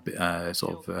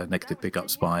negative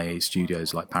pickups by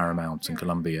studios like Paramount and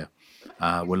Columbia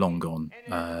were long gone.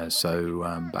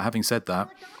 But having said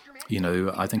that,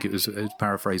 I think it was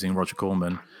paraphrasing Roger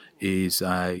Corman, is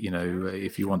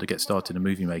if you want to get started in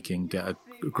movie making, get a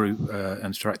group,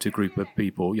 an attractive group of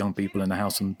people, young people in the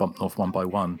house, and bump off one by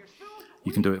one.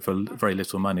 You can do it for very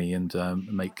little money and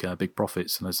make big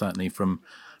profits. And certainly from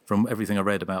everything I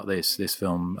read about this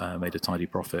film made a tidy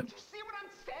profit.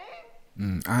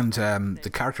 And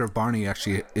the character of Barney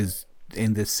actually is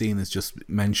in this scene is just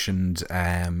mentioned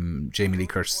Jamie Lee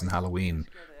Curtis in Halloween,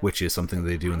 which is something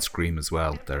they do in Scream as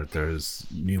well. There's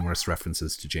numerous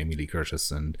references to Jamie Lee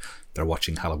Curtis, and they're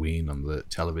watching Halloween on the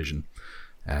television.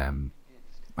 And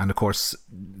of course,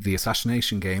 the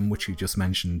Assassination Game, which you just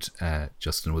mentioned,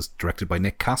 Justin, was directed by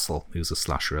Nick Castle, who's a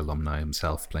slasher alumni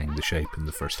himself, playing the Shape in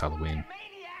the first Halloween.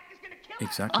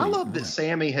 Exactly. I love that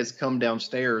Sammy has come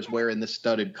downstairs wearing the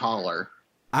studded collar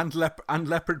and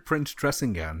leopard print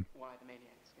dressing gown.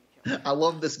 I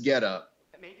love this getup.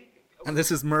 And this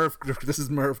is Merv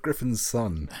Griffin's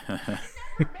son. Can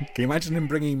you imagine him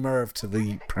bringing Merv to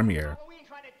the premiere?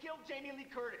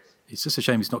 It's just a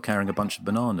shame he's not carrying a bunch of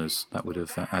bananas. That would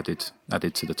have added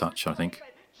to the touch, I think.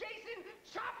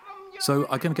 So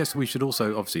I can guess we should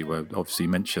also obviously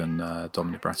mention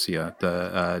Dominic Brassia,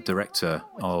 the director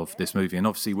of this movie, and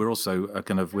obviously we're also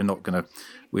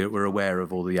we're aware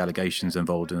of all the allegations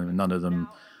involved, and none of them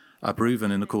are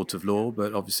proven in the court of law.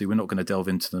 But obviously we're not going to delve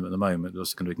into them at the moment. We're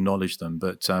just going to acknowledge them.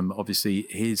 But obviously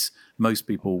most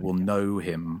people will know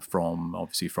him from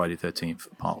obviously Friday the 13th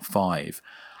Part 5,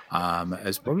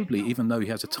 as probably, even though he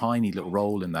has a tiny little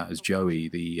role in that as Joey,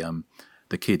 the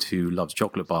kid who loves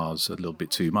chocolate bars a little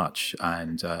bit too much,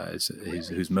 and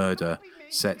whose murder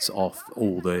sets off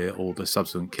all the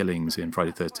subsequent killings in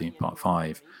Friday the 13th Part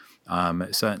 5.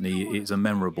 Certainly, it's a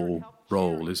memorable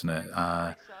role, isn't it?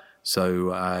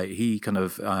 He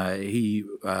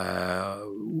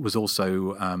was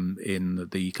also in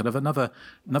the kind of another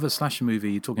slasher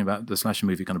movie, talking about the slasher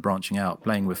movie kind of branching out,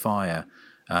 Playing with Fire.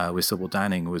 With Sybil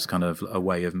Danning was kind of a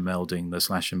way of melding the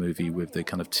slasher movie with the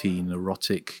kind of teen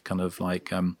erotic kind of like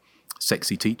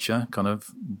sexy teacher kind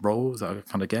of role, I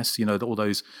kind of guess.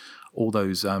 All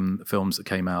those films that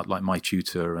came out, like My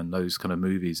Tutor and those kind of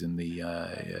movies in the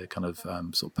kind of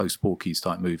sort of post-Porky's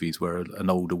type movies, where an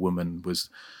older woman was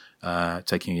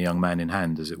taking a young man in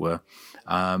hand, as it were.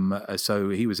 So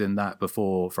he was in that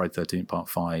before Friday the 13th Part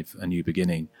 5, A New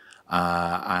Beginning,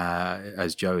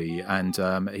 as Joey. And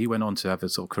he went on to have a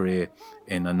sort of career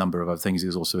in a number of other things. He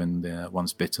was also in the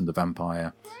Once Bitten the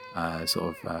Vampire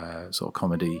sort of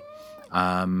comedy.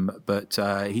 But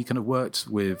he kind of worked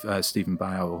with Stephen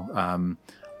Bow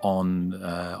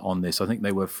on this. I think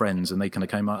they were friends, and they kind of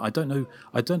came out. I don't know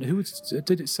who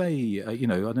did it say. I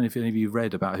don't know if any of you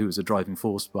read about who was the driving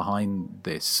force behind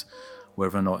this,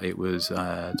 whether or not it was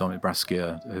Dominic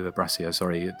Brascia,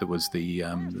 that was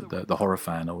the horror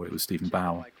fan, or it was Stephen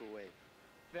Bow.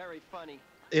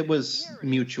 It was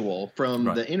mutual. From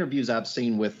the interviews I've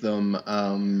seen with them,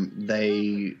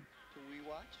 they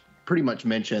pretty much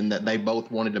mentioned that they both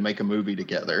wanted to make a movie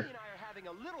together.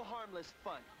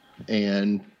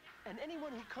 And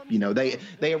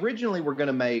they originally were going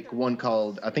to make one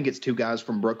called, I think it's Two Guys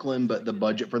from Brooklyn, but the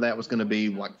budget for that was going to be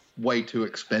like way too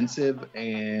expensive.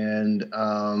 And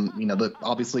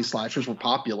obviously slashers were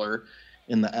popular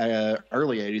in the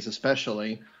early 80s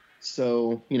especially.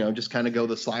 So, just kind of go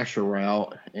the slasher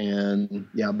route. And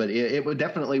but it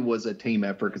definitely was a team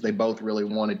effort because they both really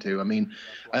wanted to. I mean,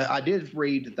 I did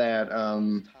read that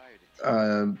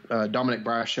Dominic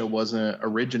Brascia wasn't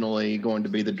originally going to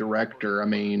be the director. I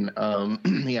mean,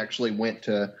 he actually went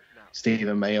to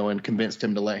Stephen Mayo and convinced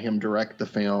him to let him direct the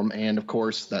film. And, of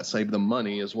course, that saved them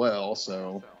money as well.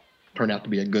 So turned out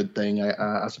to be a good thing,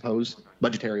 I suppose,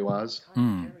 budgetary-wise.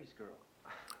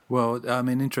 Well, I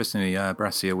mean, interestingly,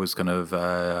 Brascia was kind of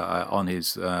on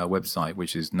his website,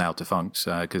 which is now defunct,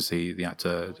 because the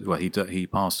actor, he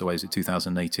passed away in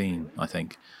 2018, I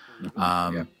think.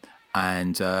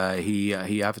 And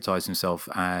he advertised himself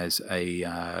as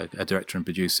a director and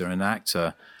producer and an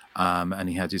actor, and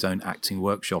he had his own acting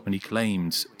workshop, and he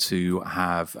claimed to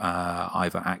have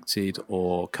either acted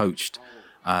or coached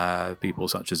people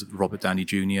such as Robert Downey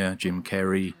Jr., Jim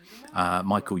Carrey,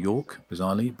 Michael York,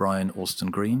 bizarrely, Brian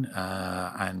Austin Green,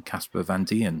 and Casper Van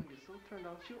Dien,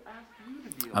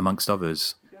 amongst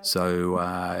others. So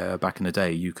back in the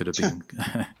day, you could have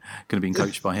been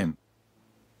coached by him.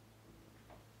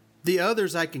 The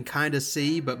others I can kind of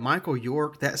see, but Michael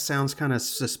York, that sounds kind of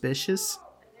suspicious.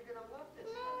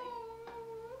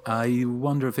 I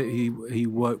wonder if he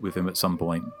worked with him at some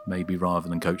point, maybe rather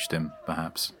than coached him,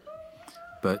 perhaps.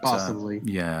 But possibly.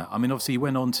 I mean, obviously he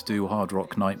went on to do Hard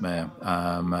Rock Nightmare,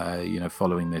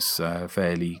 following this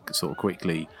fairly sort of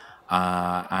quickly,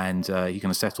 and he kind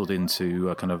of settled into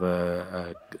a kind of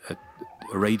a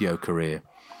radio career,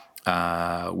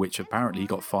 which apparently he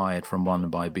got fired from one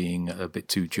by being a bit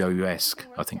too Joe-esque,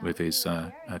 I think, with his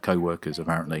co-workers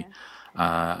apparently,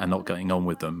 and not getting on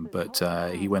with them. But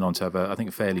he went on to have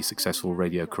a fairly successful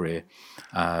radio career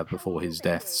before his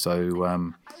death.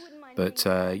 So.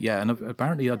 And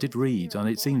apparently I did read, and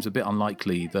it seems a bit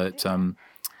unlikely that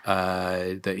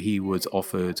that he was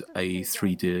offered a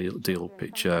 3-deal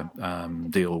picture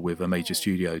deal with a major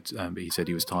studio, but he said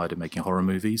he was tired of making horror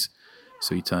movies,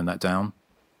 so he turned that down.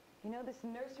 This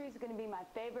nursery is going to be my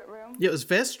favorite room. Yeah, it was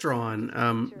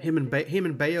Vestron. Him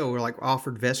and Bayo were like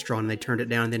offered Vestron, and they turned it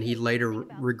down. And then he later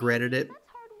regretted it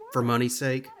for money's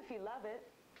sake. If you love it,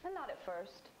 and not at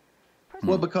first.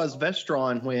 Well, because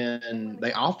Vestron, when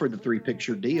they offered the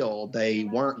 3-picture deal, they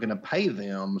weren't going to pay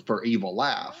them for Evil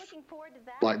Laugh.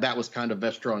 Like, that was kind of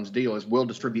Vestron's deal, is we'll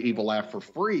distribute Evil Laugh for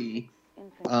free,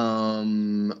 but,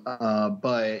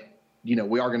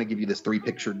 we are going to give you this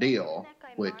 3-picture deal,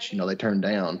 which, they turned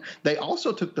down. They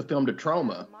also took the film to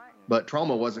Troma, but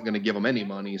Troma wasn't going to give them any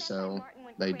money, so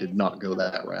they did not go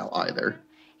that route either.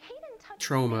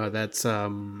 Troma, that's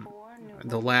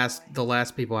the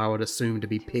last people I would assume to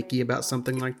be picky about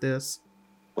something like this.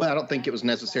 Well, I don't think it was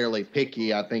necessarily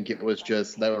picky. I think it was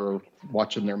just they were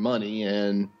watching their money,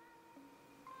 and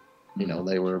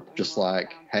they were just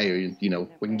like, hey,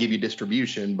 we can give you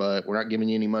distribution, but we're not giving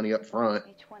you any money up front.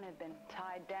 Each one had been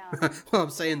tied down. Well, I'm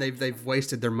saying they've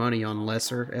wasted their money on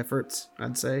lesser efforts,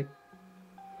 I'd say.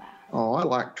 Oh, I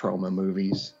like Troma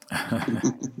movies.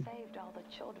 Saved all the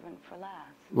children for last.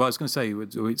 Well, I was going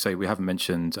to say we haven't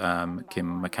mentioned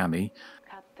Kim McCamey,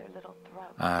 Cut their little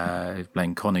throats.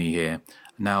 playing Connie here.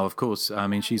 Now, of course, I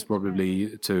mean, she's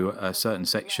probably, to a certain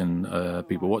section of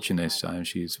people watching this,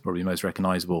 she's probably most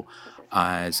recognisable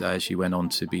as she went on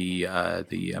to be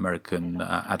the American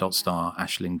adult star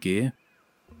Ashlyn Gear.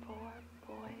 Poor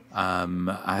boys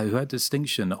who had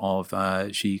distinction of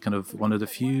she kind of one of the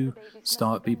few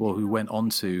people who went on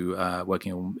to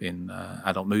working in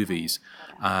adult movies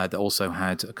that also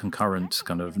had a concurrent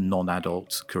kind of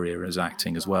non-adult career as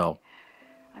acting as well.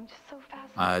 I'm just so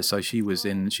fascinated. So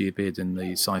she appeared in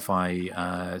the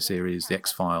sci-fi series The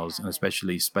X-Files, and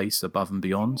especially Space Above and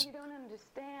Beyond. You don't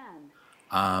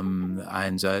understand.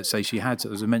 And so she had,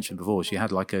 as I mentioned before, she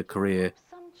had like a career,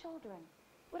 Some children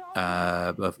would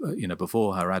all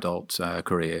before her adult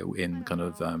career in kind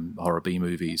of horror B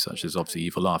movies, such as obviously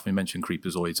Evil Laugh. We mentioned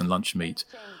Creepazoids and Lunch Meat.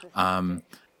 But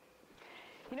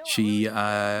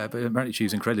apparently she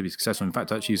was incredibly successful. In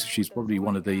fact, she's probably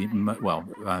one of the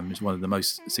she's one of the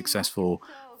most successful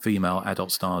female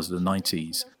adult stars of the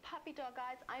 90s.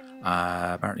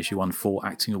 Apparently, she won 4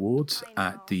 acting awards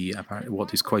at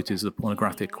what is quoted as the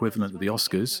pornographic equivalent of the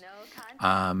Oscars,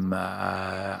 and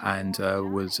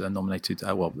was nominated,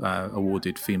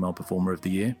 awarded Female Performer of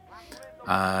the Year.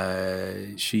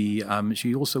 She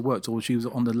also worked, or she was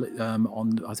on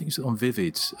the I think it was on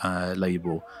Vivid's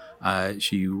label.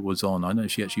 She was on. I know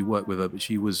she actually worked with her, but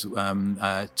she was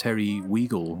Terry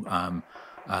Weigel.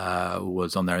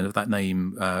 Was on there, and if that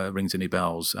name rings any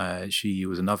bells, she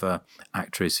was another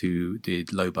actress who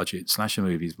did low-budget slasher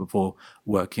movies before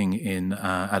working in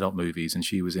adult movies, and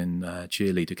she was in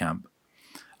Cheerleader Camp.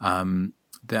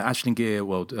 The Aisling Gear,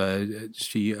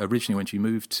 she originally, when she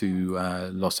moved to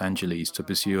Los Angeles to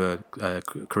pursue a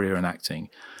career in acting,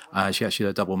 she actually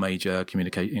had a double major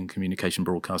in communication,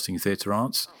 broadcasting, theatre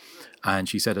arts, and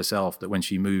she said herself that when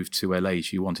she moved to LA,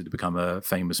 she wanted to become a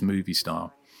famous movie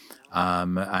star.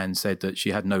 And said that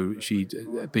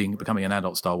becoming an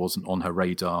adult star wasn't on her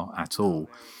radar at all,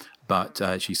 but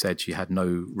she said she had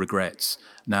no regrets.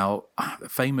 Now,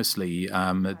 famously,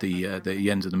 the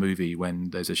end of the movie when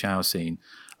there's a shower scene,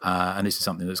 and this is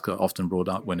something that's often brought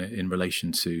up when in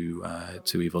relation to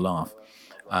Evil Laugh.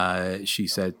 She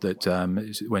said that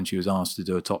when she was asked to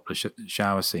do a topless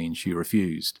shower scene, she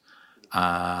refused.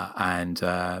 And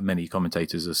many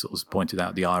commentators have sort of pointed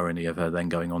out the irony of her then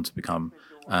going on to become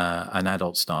an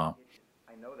adult star.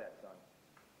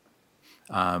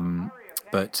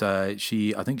 But I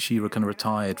think she kind of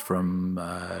retired from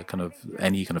kind of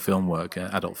any kind of film work,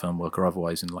 adult film work or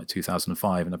otherwise, in like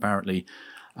 2005. And apparently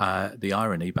the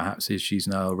irony perhaps is she's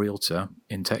now a realtor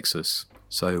in Texas.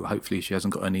 So hopefully she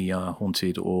hasn't got any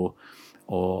haunted or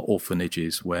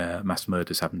orphanages where mass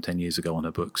murders happened 10 years ago on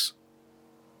her books.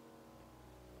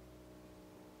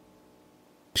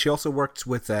 She also worked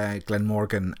with Glenn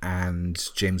Morgan and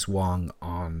James Wong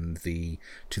on the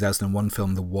 2001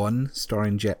 film The One,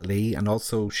 starring Jet Li, and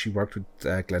also she worked with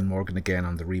Glenn Morgan again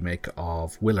on the remake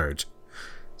of Willard,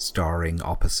 starring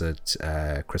opposite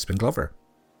Crispin Glover.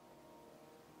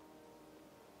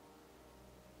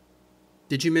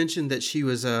 Did you mention that she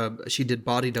did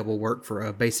body double work for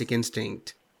Basic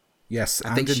Instinct? Yes,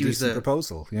 I think she was the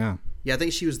Proposal. Yeah. Yeah, I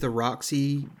think she was the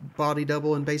Roxy body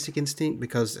double in Basic Instinct,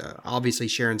 because obviously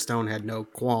Sharon Stone had no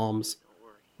qualms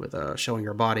with showing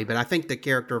her body. But I think the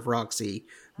character of Roxy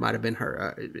might have been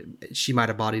her. She might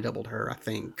have body doubled her, I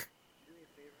think,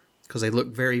 because they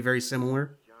look very, very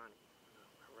similar.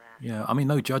 Yeah, I mean,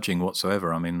 no judging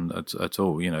whatsoever. I mean, at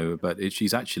all, But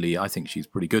she's actually, I think she's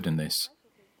pretty good in this,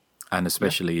 and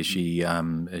especially as she,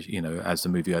 as the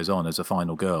movie goes on, as a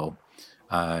final girl.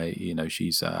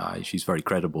 She's very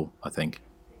credible, I think.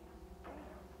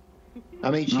 I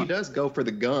mean, she does go for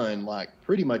the gun like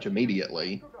pretty much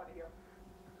immediately.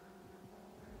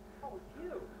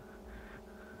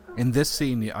 In this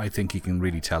scene, I think you can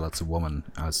really tell it's a woman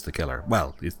as the killer.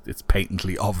 Well, it's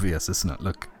patently obvious, isn't it?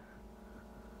 Look.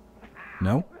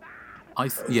 No?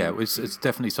 It's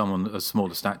definitely someone a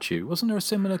smaller statue. Wasn't there a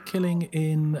similar killing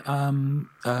in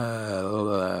what's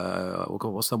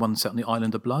the one set on the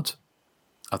Island of Blood?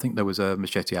 I think there was a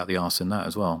machete out the arse in that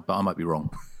as well, but I might be wrong.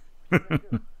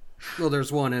 Well,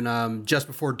 there's one in Just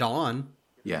Before Dawn.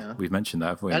 Yeah, we've mentioned that,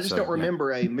 haven't we? I just don't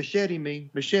remember a machete me,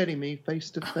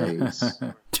 face to face.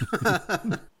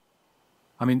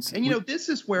 I mean, and this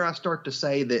is where I start to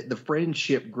say that the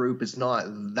friendship group is not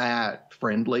that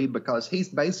friendly, because he's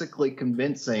basically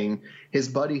convincing his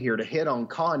buddy here to hit on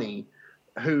Connie,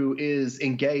 who is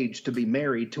engaged to be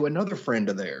married to another friend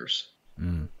of theirs.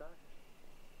 Mm.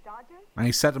 And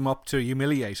he set him up to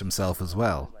humiliate himself as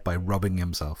well by rubbing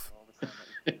himself.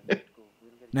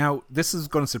 Now, this is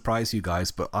going to surprise you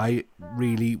guys, but I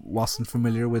really wasn't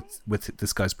familiar with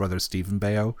this guy's brother, Stephen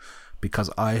Baio, because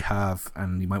I have,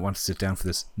 and you might want to sit down for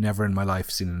this, never in my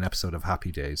life seen an episode of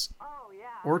Happy Days.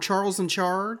 Or Charles in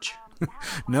Charge.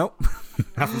 Nope,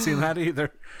 haven't seen that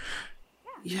either.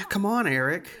 Yeah, come on,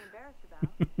 Eric.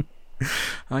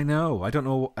 I know. I don't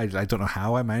know. I don't know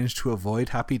how I managed to avoid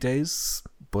Happy Days,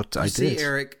 but I did. See,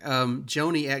 Eric,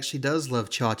 Joni actually does love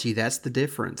Chachi. That's the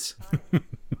difference.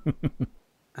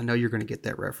 I know you're going to get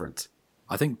that reference.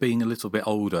 I think being a little bit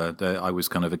older, I was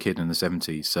kind of a kid in the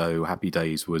 70s, so Happy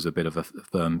Days was a bit of a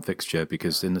firm fixture,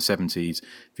 because in the 70s,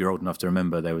 if you're old enough to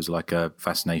remember, there was like a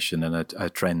fascination and a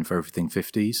trend for everything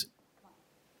 50s.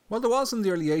 Well, there was in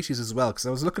the early 80s as well, because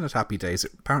I was looking at Happy Days.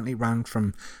 It apparently ran from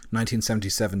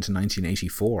 1977 to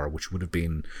 1984, which would have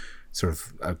been sort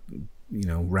of,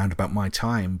 round about my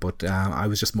time, but I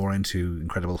was just more into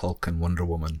Incredible Hulk and Wonder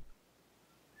Woman.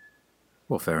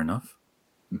 Well, fair enough.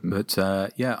 But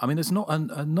yeah, I mean, there's not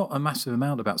a massive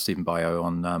amount about Stephen Bio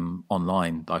on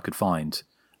online that I could find.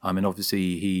 I mean,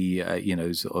 obviously he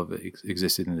sort of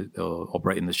existed or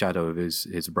operated in the shadow of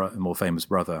his more famous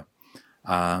brother.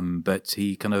 But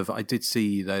he kind of, I did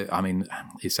see that. I mean,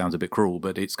 it sounds a bit cruel,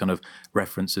 but it's kind of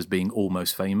referenced as being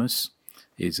almost famous.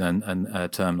 Is a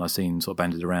term I've seen sort of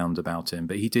bandied around about him.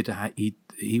 But he did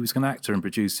he was an actor and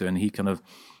producer, and he kind of.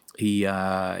 He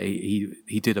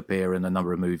did appear in a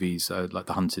number of movies, like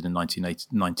The Hunted in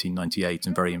 1998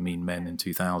 and Very Mean Men in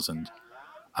 2000.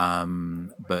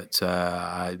 But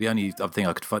the only other thing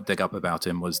I could dig up about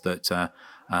him was that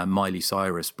Miley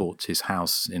Cyrus bought his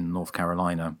house in North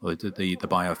Carolina, or the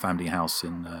Bio family house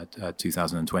in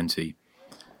 2020.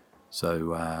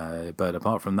 So, but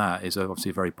apart from that, he's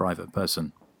obviously a very private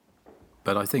person.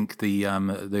 But I think the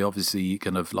obviously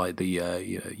kind of like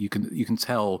you can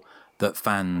tell that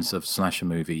fans of slasher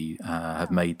movie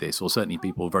have made this, or certainly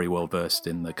people very well versed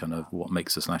in the kind of what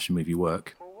makes a slasher movie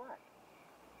work.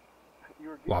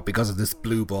 What, because of this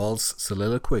blue balls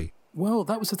soliloquy? Well,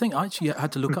 that was the thing. I actually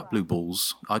had to look up blue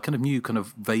balls. I kind of knew kind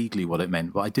of vaguely what it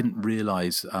meant, but I didn't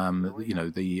realise, what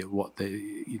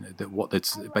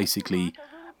it's basically.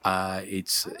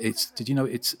 It's. Did you know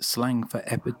it's slang for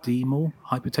epidemal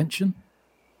hypertension?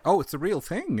 Oh, it's a real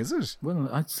thing, is it? Well,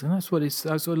 that's what I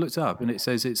looked up, and it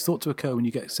says it's thought to occur when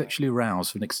you get sexually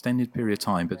aroused for an extended period of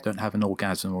time, but don't have an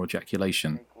orgasm or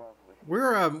ejaculation.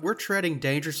 We're treading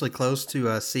dangerously close to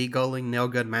seagulling nail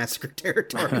gun massacre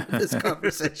territory with this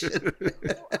conversation.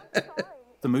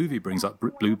 The movie brings up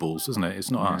blue balls, doesn't it?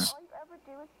 It's not us.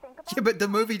 Yeah, but the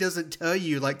movie doesn't tell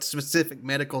you like specific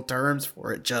medical terms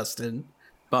for it, Justin.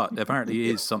 But apparently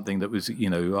it is something that was,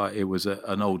 it was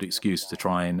an old excuse to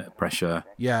try and pressure.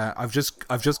 Yeah, I've just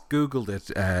Googled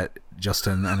it,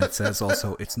 Justin, and it says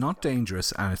also it's not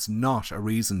dangerous and it's not a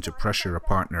reason to pressure a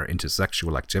partner into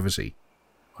sexual activity.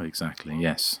 Well, exactly,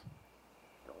 yes.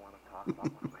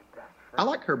 I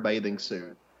like her bathing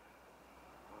suit.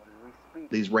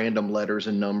 These random letters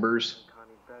and numbers.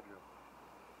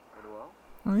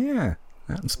 Oh, yeah.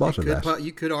 I hadn't spotted that.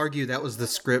 You could argue that was the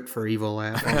script for Evil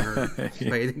Laugh on her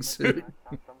bathing suit.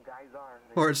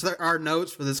 Or it's our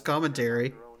notes for this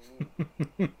commentary.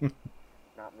 I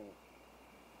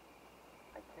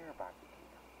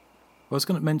was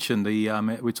going to mention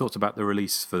we talked about the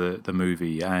release for the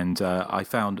movie, and I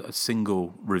found a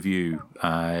single review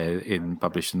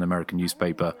published in an American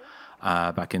newspaper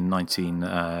back in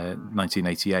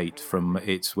 1988 from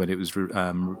when it was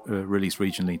released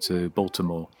regionally to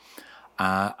Baltimore.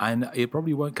 And it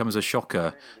probably won't come as a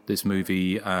shocker. This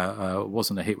movie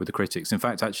wasn't a hit with the critics. In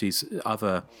fact, actually,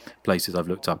 other places I've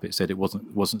looked up, it said it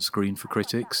wasn't screened for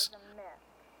critics.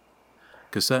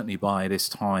 Because certainly by this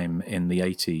time in the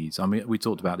 80s, I mean, we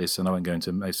talked about this, and I won't go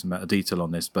into most amount of detail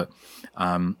on this, but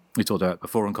we talked about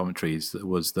before on commentaries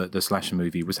was that the slasher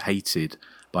movie was hated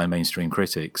by mainstream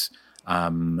critics.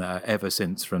 Ever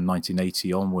since from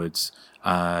 1980 onwards,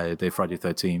 the Friday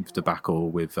the 13th debacle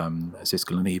with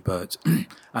Siskel and Ebert,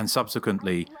 and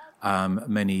subsequently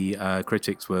many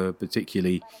critics were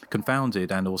particularly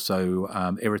confounded and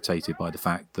also irritated by the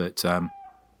fact that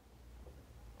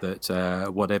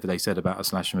whatever they said about a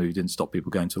slasher movie didn't stop people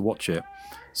going to watch it.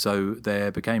 So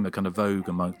there became a kind of vogue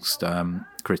amongst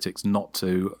critics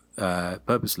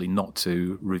purposely not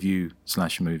to review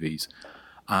slasher movies.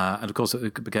 And of course,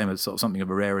 it became a sort of something of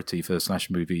a rarity for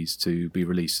slasher movies to be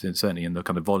released, and certainly in the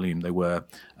kind of volume they were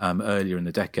earlier in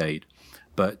the decade.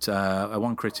 But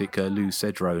one critic, Lou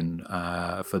Cedrone,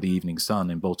 for the Evening Sun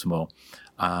in Baltimore,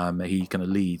 he kind of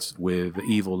leads with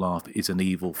 "Evil Laugh is an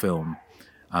evil film."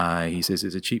 He says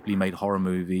it's a cheaply made horror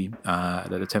movie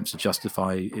that attempts to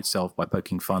justify itself by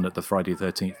poking fun at the Friday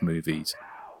the 13th movies.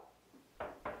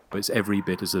 But it's every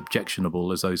bit as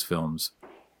objectionable as those films.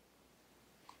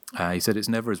 He said it's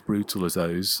never as brutal as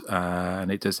those, and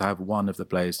it does have one of the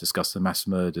players discuss the mass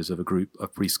murders of a group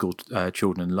of preschool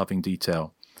children in loving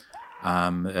detail.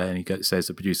 And he says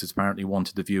the producers apparently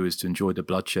wanted the viewers to enjoy the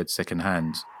bloodshed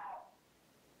secondhand.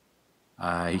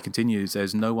 He continues,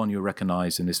 there's no one you'll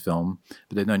recognise in this film,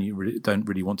 but they don't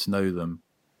really want to know them.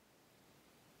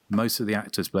 Most of the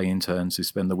actors play interns who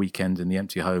spend the weekend in the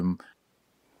empty home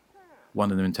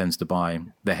one of them intends to buy.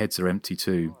 Their heads are empty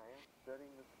too.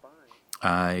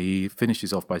 He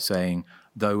finishes off by saying,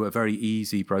 though a very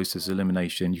easy process of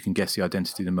elimination, you can guess the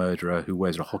identity of the murderer who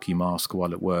wears a hockey mask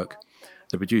while at work.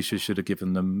 The producers should have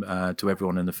given them to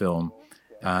everyone in the film.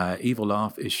 Evil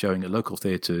Laugh is showing at local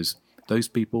theatres. Those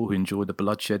people who enjoy the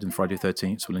bloodshed in Friday the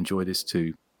 13th will enjoy this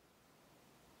too.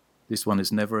 This one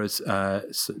is never as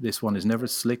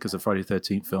slick as the Friday the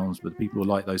 13th films, but the people who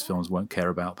like those films won't care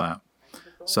about that.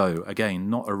 So again,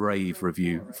 not a rave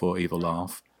review for Evil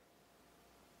Laugh,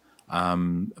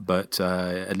 but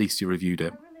at least you reviewed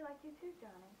it.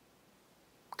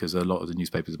 Because a lot of the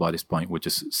newspapers by this point were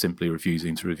just simply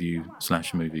refusing to review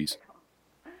slasher movies.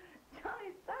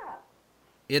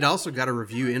 It also got a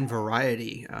review in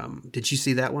Variety. Did you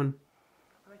see that one?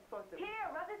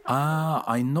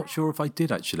 I'm not sure if I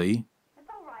did, actually.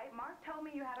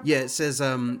 Yeah, it says,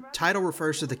 title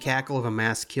refers to the cackle of a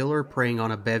mass killer preying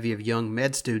on a bevy of young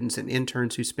med students and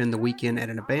interns who spend the weekend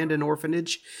at an abandoned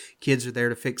orphanage. Kids are there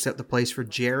to fix up the place for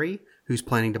Jerry, who's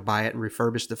planning to buy it and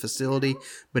refurbish the facility,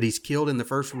 but he's killed in the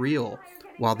first reel.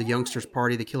 While the youngsters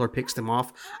party, the killer picks them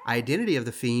off. Identity of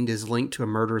the fiend is linked to a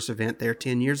murderous event there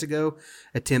 10 years ago.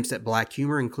 Attempts at black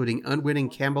humor, including unwitting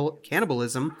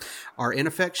cannibalism, are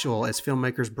ineffectual as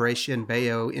filmmakers Brescia and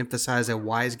Baio emphasize a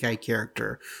wise guy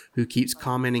character who keeps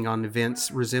commenting on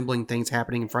events resembling things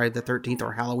happening in Friday the 13th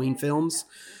or Halloween films.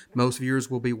 Most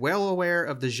viewers will be well aware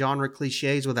of the genre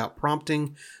cliches without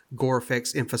prompting. Gore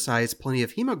effects emphasize plenty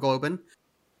of hemoglobin.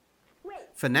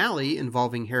 Finale,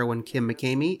 involving heroine Kim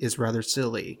McCamey, is rather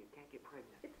silly.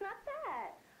 It's not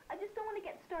that. I just don't want to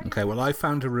get started. Okay, well, I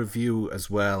found a review as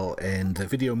well in the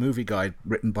Video Movie Guide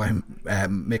written by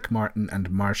Mick Martin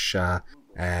and Marsha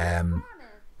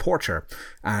Porter,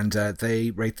 and they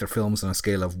rate their films on a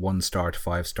scale of 1 star to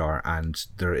 5 star, and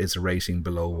there is a rating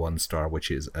below 1 star,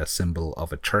 which is a symbol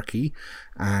of a turkey,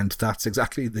 and that's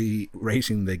exactly the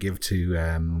rating they give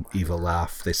to Evil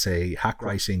Laugh. They say hack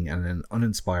writing and an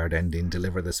uninspired ending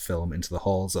deliver this film into the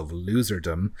halls of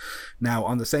loserdom. Now,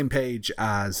 on the same page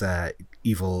as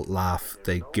Evil Laugh,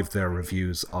 they give their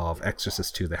reviews of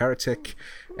Exorcist II: The Heretic,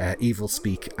 Evil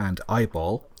Speak, and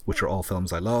Eyeball, which are all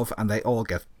films I love, and they all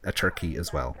get a turkey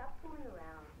as well.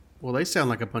 Well, they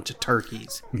sound like a bunch of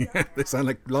turkeys. Yeah, they sound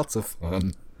like lots of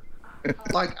fun.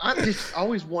 Like, I just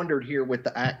always wondered here with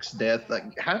the axe death,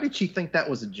 like, how did she think that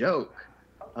was a joke?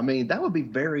 I mean, that would be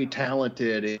very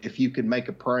talented if you could make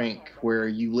a prank where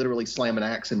you literally slam an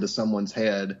axe into someone's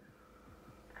head.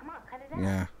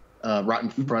 Yeah. Right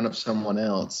in front of someone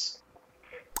else.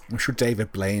 I'm sure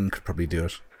David Blaine could probably do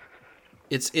it.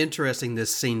 It's interesting,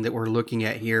 this scene that we're looking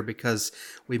at here, because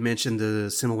we mentioned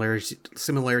the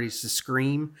similarities to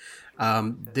Scream.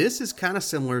 This is kind of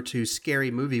similar to Scary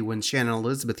Movie when Shannon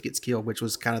Elizabeth gets killed, which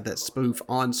was kind of that spoof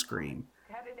on Scream.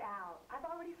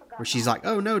 Where she's like,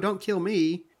 oh no, don't kill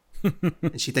me.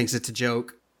 And she thinks it's a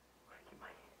joke.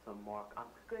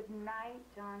 Good night,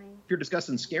 Johnny. If you're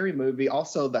discussing Scary Movie,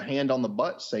 also the hand on the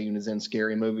butt scene is in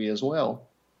Scary Movie as well.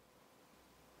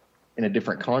 In a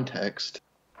different context.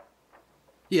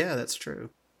 Yeah, that's true.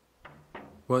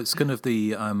 Well, it's kind of the,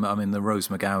 the Rose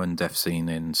McGowan death scene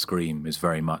in Scream is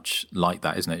very much like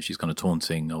that, isn't it? She's kind of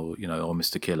taunting, or, or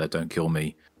Mr. Killer, don't kill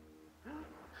me,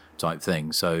 type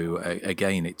thing. So,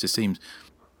 again, it just seems,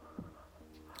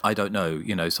 I don't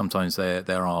know, sometimes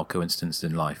there are coincidences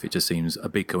in life. It just seems a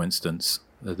big coincidence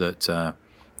that,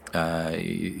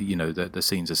 the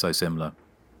scenes are so similar.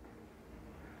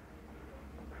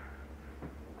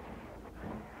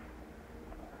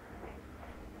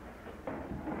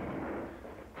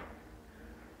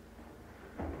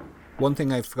 One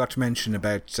thing I forgot to mention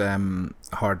about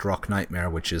Hard Rock Nightmare,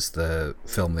 which is the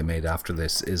film they made after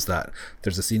this, is that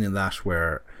there's a scene in that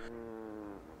where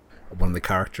one of the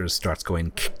characters starts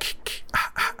going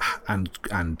and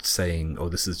saying, oh,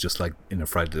 this is just like in a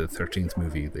Friday the 13th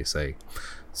movie, they say.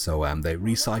 So they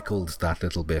recycled that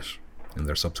little bit in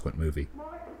their subsequent movie.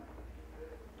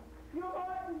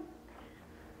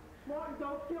 Martin,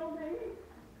 don't kill me.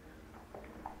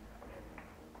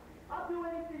 I'll do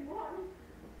anything, Martin.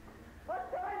 What's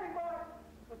driving, Martin?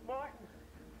 Look, Martin,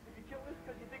 did you kill us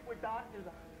because you think we're doctors?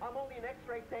 I'm only an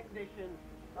X-ray technician.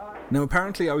 Now,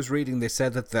 apparently, I was reading they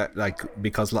said that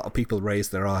because a lot of people raise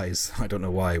their eyes, I don't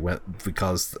know why,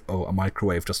 because a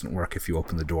microwave doesn't work if you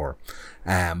open the door.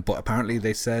 But apparently,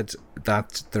 they said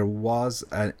that there was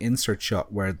an insert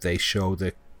shot where they show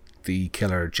the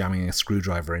killer jamming a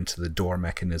screwdriver into the door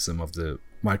mechanism of the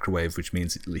microwave, which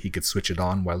means he could switch it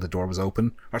on while the door was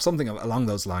open, or something along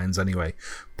those lines anyway,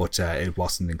 but it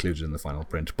wasn't included in the final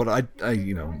print. But I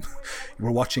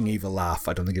we're watching Evil laugh.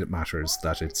 I don't think it matters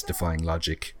that it's defying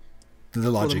logic.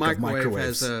 The logic of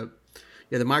microwaves.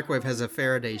 The microwave has a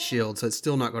Faraday shield, so it's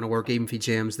still not going to work even if he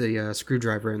jams the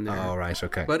screwdriver in there. Oh, right,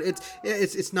 okay. But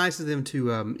it's nice of them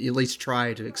to at least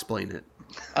try to explain it.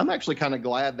 I'm actually kind of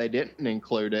glad they didn't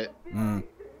include it.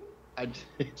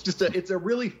 It's a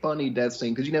really funny death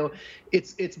scene because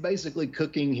it's basically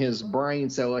cooking his brain,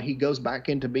 so he goes back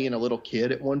into being a little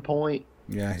kid at one point.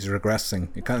 Yeah, he's regressing.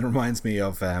 It kind of reminds me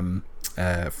of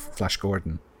Flash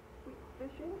Gordon,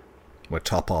 where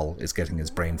Topol is getting his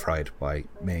brain fried by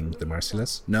Ming the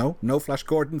Merciless. No Flash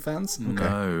Gordon fans. Okay.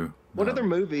 No. What other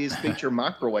movies feature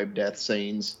microwave death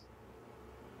scenes?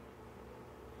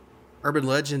 Urban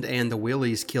Legend and the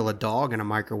Willies kill a dog in a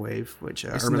microwave, which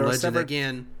Urban Legend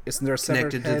again isn't there a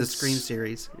connected to the Scream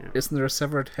series. Yeah. Isn't there a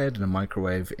severed head in a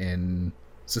microwave in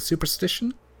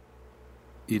Superstition?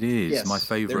 It is Yes, my there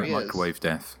favourite is. microwave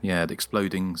death. Yeah, the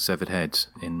exploding severed head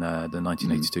in the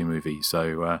 1982 movie.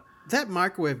 So That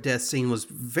microwave death scene was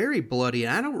very bloody,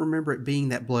 and I don't remember it being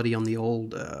that bloody on the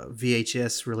old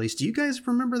VHS release. Do you guys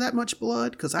remember that much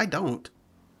blood? Because I don't.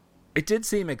 It did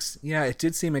seem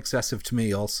excessive to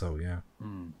me also, yeah.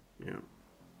 Yeah.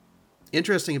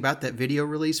 Interesting about that video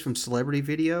release from Celebrity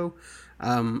Video.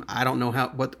 I don't know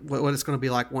what it's going to be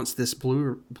like once this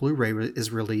Blu-ray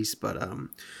is released, but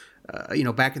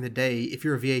back in the day, if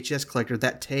you're a VHS collector,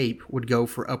 that tape would go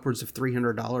for upwards of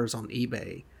 $300 on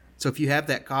eBay. So if you have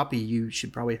that copy, you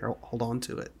should probably hold on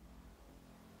to it.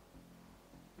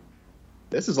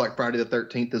 This is like Friday the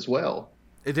 13th as well.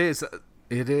 It is.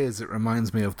 It is. It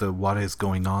reminds me of the "What Is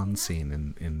Going On"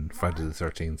 scene in Friday the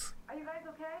 13th. Are you guys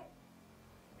okay?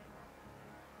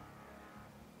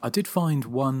 I did find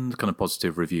one kind of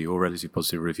positive review, or relatively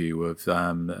positive review of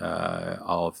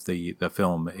the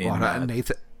film in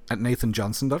At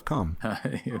NathanJohnson.com.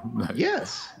 No.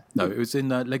 Yes. No, it was in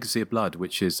Legacy of Blood,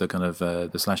 which is a kind of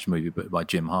the slasher movie by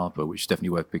Jim Harper, which is definitely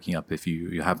worth picking up if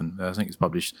you haven't. I think it's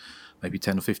published maybe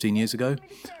 10 or 15 years ago.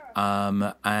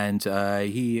 And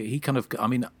he kind of, I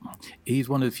mean, he's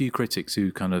one of the few critics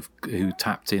who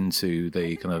tapped into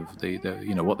the kind of the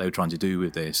what they were trying to do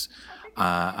with this.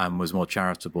 And was more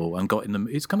charitable and got in the.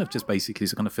 It's kind of just basically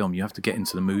it's a kind of film you have to get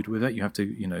into the mood with it. You have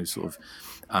to sort of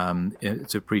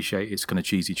to appreciate its kind of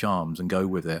cheesy charms and go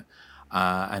with it.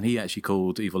 And he actually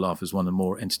called Evil Laugh as one of the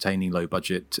more entertaining low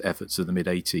budget efforts of the mid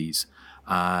 '80s.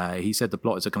 He said the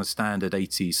plot is a kind of standard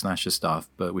 '80s slasher stuff,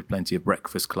 but with plenty of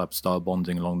Breakfast Club style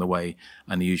bonding along the way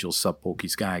and the usual sub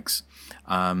Porky's gags.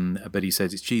 But he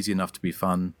says it's cheesy enough to be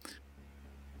fun.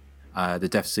 The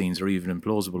death scenes are even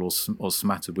implausible or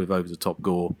smattered with over-the-top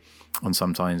gore, and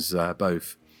sometimes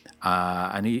both.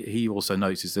 And he also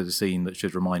notes that a scene that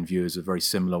should remind viewers of a very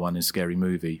similar one in Scary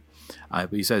Movie.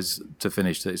 But he says, to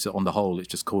finish, that on the whole, it's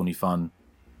just corny fun,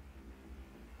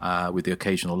 with the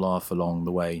occasional laugh along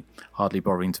the way, hardly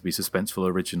bothering to be suspenseful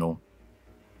or original.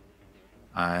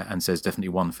 And says definitely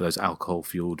one for those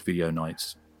alcohol-fueled video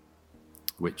nights,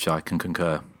 which I can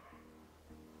concur.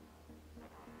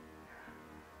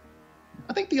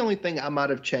 I think the only thing I might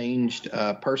have changed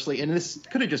personally, and this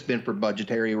could have just been for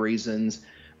budgetary reasons,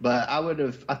 but I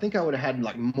think I would have had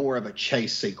like more of a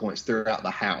chase sequence throughout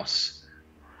the house.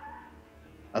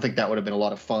 I think that would have been a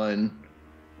lot of fun.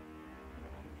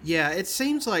 Yeah, it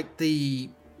seems like the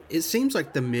mid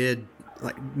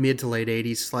to late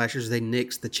 80s slashers, they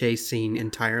nixed the chase scene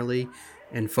entirely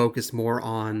and focused more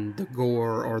on the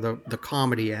gore or the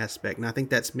comedy aspect. And I think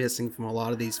that's missing from a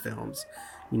lot of these films.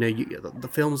 The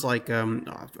films like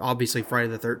obviously Friday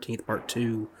the 13th Part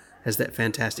 2 has that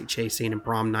fantastic chase scene in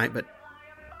Prom Night, but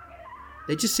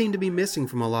they just seem to be missing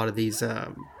from a lot of these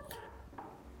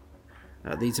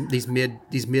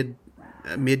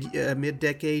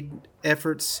mid-decade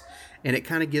efforts, and it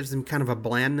kind of gives them kind of a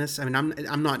blandness. I mean,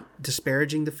 I'm not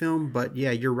disparaging the film, but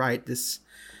yeah, you're right.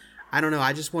 I don't know.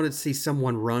 I just wanted to see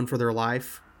someone run for their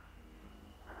life.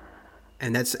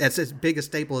 And that's as big a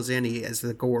staple as any as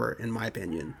the gore, in my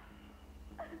opinion.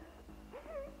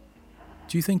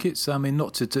 Do you think it's, I mean,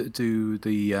 not to do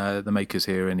the makers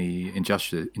here any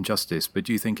injustice, but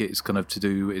do you think it's kind of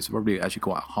it's probably actually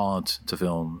quite hard to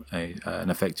film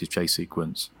an effective chase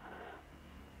sequence?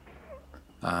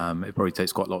 It probably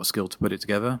takes quite a lot of skill to put it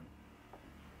together.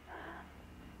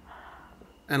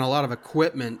 And a lot of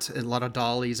equipment, and a lot of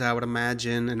dollies, I would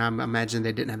imagine, and I imagine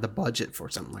they didn't have the budget for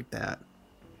something like that.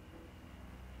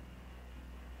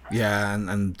 Yeah,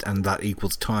 and that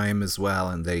equals time as well.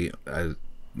 And they,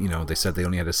 they said they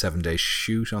only had a 7-day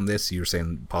shoot on this. You're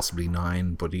saying possibly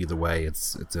 9, but either way,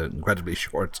 it's incredibly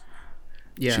short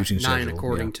Yeah, shooting 9 schedule,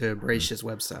 according to Bracia's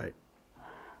website.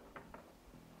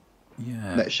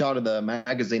 Yeah. That shot of the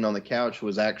magazine on the couch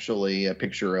was actually a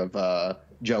picture of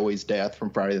Joey's death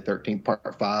from Friday the 13th,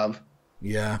 Part 5.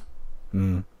 Yeah.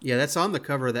 Yeah, that's on the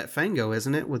cover of that Fango,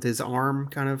 isn't it? With his arm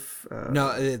kind of... No,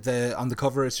 on the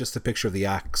cover it's just a picture of the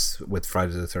axe with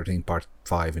Friday the 13th Part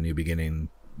 5, A New Beginning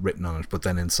written on it, but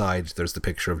then inside there's the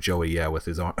picture of Joey, with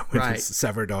his arm, with his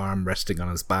severed arm resting on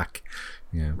his back.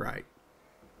 Yeah. Right.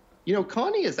 You know,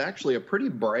 Connie is actually a pretty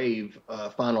brave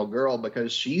final girl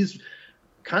because she's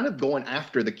kind of going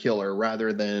after the killer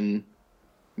rather than,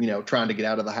 trying to get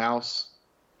out of the house,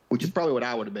 which is probably what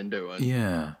I would have been doing.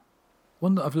 Yeah.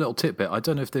 One other little tidbit. I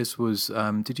don't know if this was.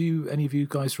 Did any of you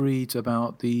guys read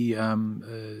about the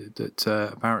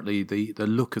that apparently the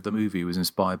look of the movie was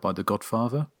inspired by The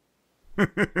Godfather?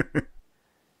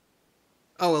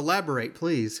 Oh, elaborate,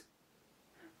 please.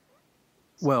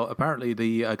 Well, apparently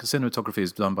the cinematography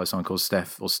is done by someone called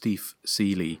Steve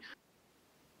Seeley.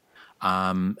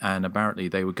 And apparently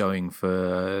they were trying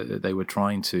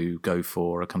to go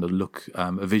for a kind of look,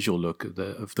 a visual look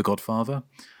of the Godfather.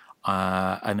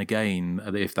 And again,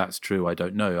 if that's true, I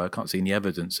don't know. I can't see any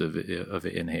evidence of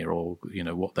it in here, or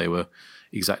what they were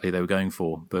going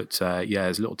for. But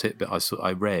there's a little tidbit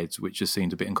I read, which just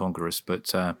seemed a bit incongruous.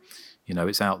 But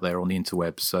it's out there on the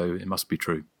interwebs, so it must be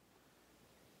true.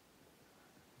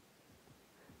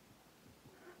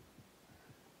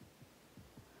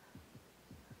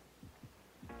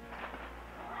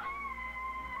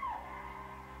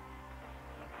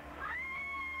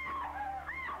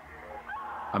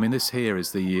 I mean, this here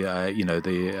is the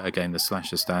the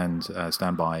slasher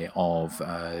standby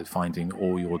of finding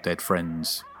all your dead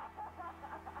friends.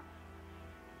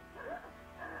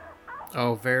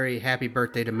 Oh, very happy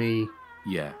birthday to me.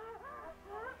 Yeah.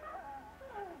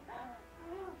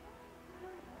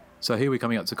 So here we're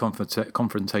coming up to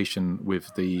confrontation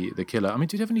with the killer. I mean,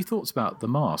 did you have any thoughts about the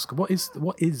mask? What is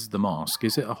the mask?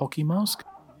 Is it a hockey mask?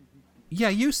 Yeah,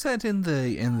 you said in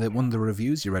the one of the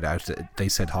reviews you read out that they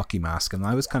said hockey mask, and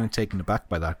I was kind of taken aback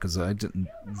by that because I didn't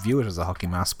view it as a hockey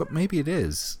mask, but maybe it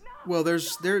is. Well,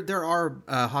 there are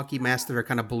hockey masks that are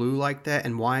kind of blue like that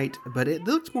and white, but it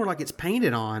looks more like it's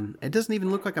painted on. It doesn't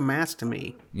even look like a mask to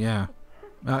me. Yeah,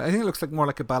 I think it looks like more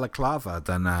like a balaclava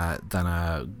than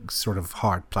a sort of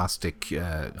hard plastic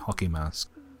hockey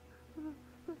mask.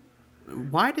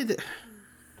 Why did it?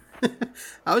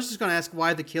 I was just going to ask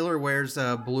why the killer wears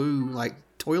blue, like,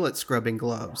 toilet scrubbing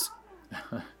gloves.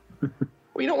 Well,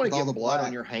 you don't want to get blood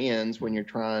on your hands when you're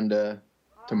trying to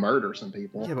murder some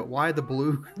people. Yeah, but why the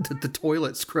blue, the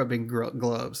toilet scrubbing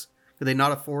gloves? Could they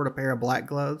not afford a pair of black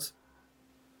gloves?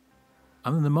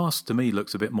 I mean, the mask to me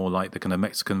looks a bit more like the kind of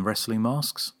Mexican wrestling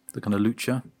masks, the kind of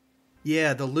lucha.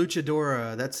 Yeah, the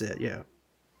luchadora. That's it. Yeah.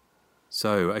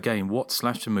 So again, what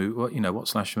slasher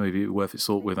movie worth its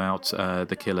salt without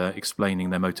the killer explaining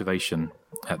their motivation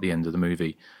at the end of the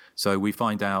movie? So we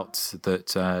find out that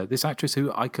this actress, who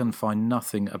I can find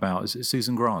nothing about, is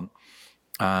Susan Grant.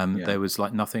 There was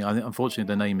like nothing. I think,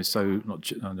 unfortunately, the name is so not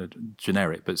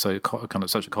generic, but so kind of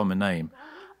such a common name,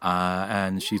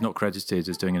 and she's not credited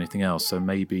as doing anything else. So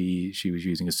maybe she was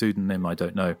using a pseudonym. I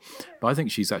don't know, but I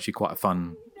think she's actually quite a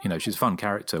fun. She's a fun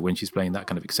character when she's playing that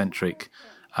kind of eccentric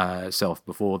self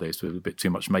before this with a bit too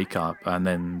much makeup, and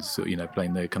then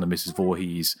playing the kind of Mrs.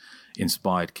 Voorhees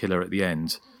inspired killer at the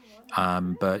end.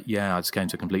 But yeah, I just came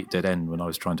to a complete dead end when I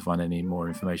was trying to find any more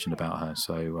information about her.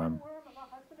 So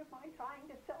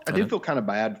I did feel kind of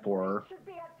bad for her.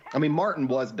 I mean, Martin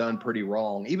was done pretty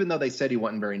wrong, even though they said he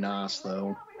wasn't very nice,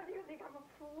 though.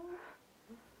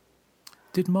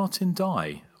 Did Martin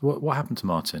die? What happened to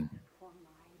Martin?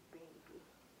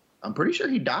 I'm pretty sure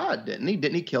he died, didn't he?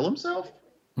 Didn't he kill himself?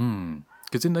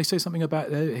 Because didn't they say something about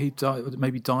he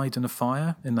died in a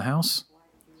fire in the house?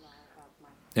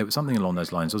 It was something along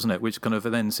those lines, wasn't it? Which kind of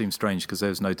then seems strange because there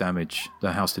was no damage.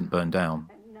 The house didn't burn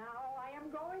down.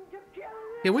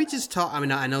 Can we just talk? I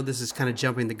mean, I know this is kind of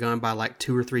jumping the gun by like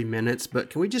 2 or 3 minutes,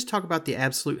 but can we just talk about the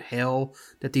absolute hell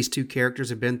that these two characters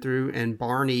have been through? And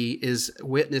Barney is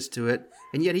witness to it,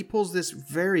 and yet he pulls this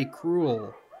very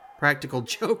cruel practical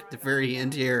joke at the very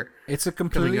end here. It's a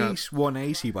complete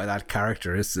 180 by that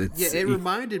character. It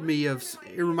reminded me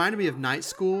of Night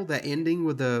School, that ending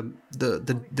with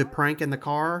the prank in the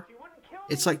car.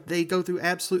 It's like they go through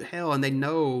absolute hell, and they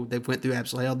know they've went through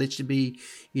absolute hell. They should be,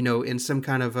 in some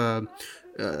kind of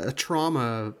a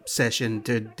trauma session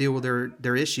to deal with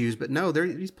their issues, but no,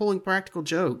 he's pulling practical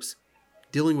jokes,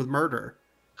 dealing with murder.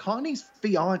 Connie's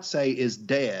fiance is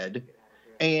dead,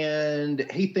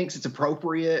 and he thinks it's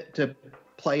appropriate to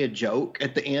play a joke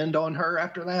at the end on her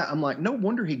after that. I'm like, no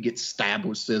wonder he gets stabbed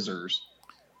with scissors.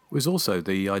 was also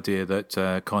the idea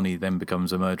that Connie then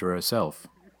becomes a murderer herself.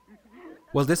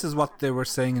 Well, this is what they were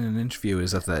saying in an interview,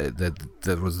 is that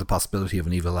there was the possibility of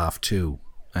an Evil Laugh 2.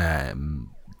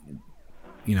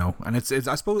 You know, and it's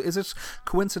I suppose, is it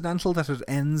coincidental that it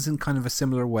ends in kind of a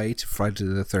similar way to Friday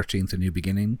the 13th: A New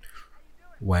Beginning,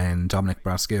 when Dominic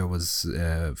Brasco was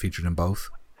featured in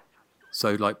both?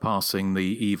 So, like, passing the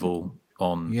evil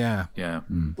on. Yeah.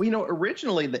 Well, you know,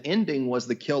 originally the ending was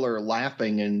the killer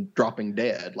laughing and dropping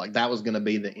dead. Like, that was going to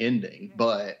be the ending.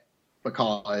 But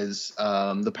because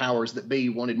the powers that be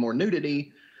wanted more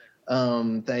nudity,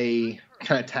 they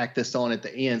kind of tacked this on at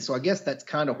the end. So I guess that's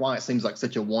kind of why it seems like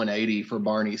such a 180 for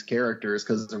Barney's characters,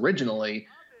 because originally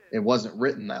it wasn't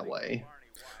written that way.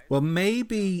 Well,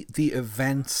 maybe the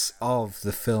events of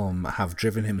the film have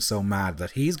driven him so mad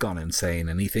that he's gone insane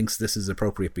and he thinks this is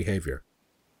appropriate behavior.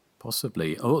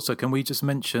 Possibly. Also, can we just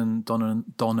mention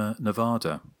Donna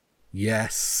Nevada?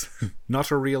 Yes. Not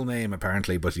her real name,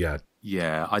 apparently, but yeah.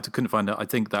 Yeah, I couldn't find out. I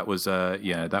think that was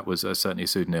certainly a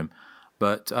pseudonym.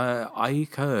 But I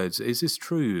heard, is this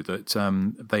true that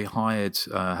they hired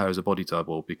her as a body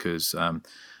double because the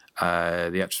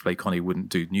actress played Connie wouldn't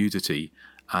do nudity,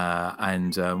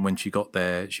 and when she got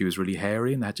there, she was really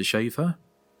hairy and they had to shave her?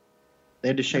 They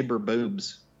had to shave her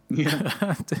boobs.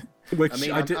 Yeah. Which I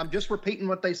mean, I'm just repeating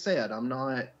what they said. I'm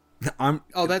not...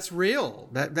 Oh, that's real.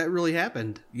 That really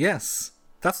happened. Yes.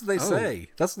 That's what they say.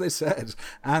 That's what they said.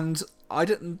 And I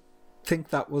didn't think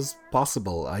that was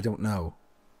possible. I don't know.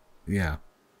 Yeah.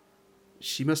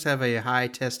 She must have a high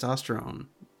testosterone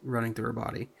running through her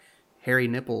body. Hairy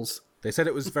nipples. They said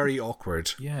it was very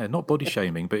awkward. Yeah, not body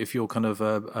shaming, but if you're kind of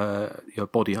your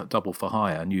body double for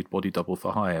hire, nude body double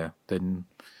for hire, then...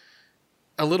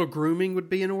 A little grooming would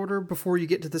be in order before you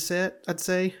get to the set, I'd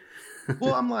say.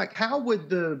 Well, I'm like, how would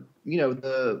the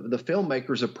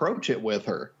filmmakers approach it with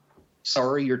her?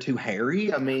 Sorry, you're too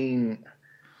hairy? I mean...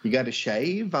 You got to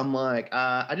shave? I'm like,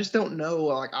 I just don't know.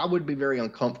 Like, I would be very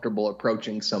uncomfortable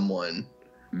approaching someone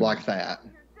like that.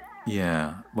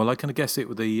 Yeah. Well, I kind of guess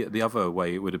the other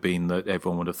way it would have been that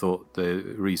everyone would have thought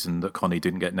the reason that Connie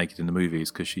didn't get naked in the movie is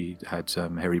because she had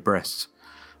hairy breasts.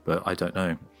 But I don't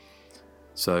know.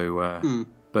 So,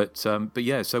 but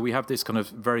yeah, so we have this kind of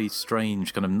very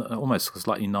strange, kind of almost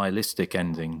slightly nihilistic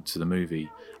ending to the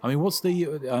movie. I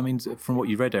mean, from what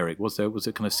you read, Eric, was there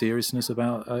kind of seriousness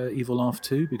about Evil Laugh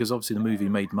 2? Because obviously the movie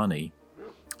made money,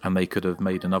 and they could have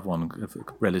made another one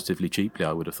relatively cheaply,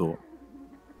 I would have thought.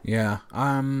 Yeah.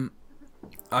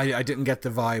 I didn't get the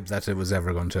vibe that it was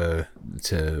ever going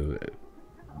to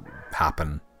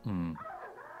happen.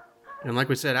 And like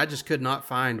we said, I just could not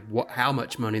find how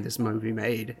much money this movie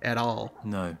made at all.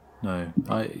 No.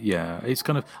 It's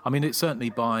kind of, I mean, it's certainly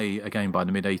by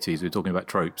the mid-80s, we're talking about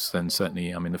tropes, then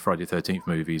certainly, I mean, the Friday the 13th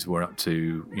movies were up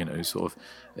to, sort of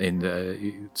in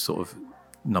the sort of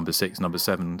number 6, number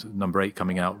 7, number 8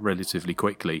 coming out relatively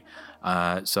quickly.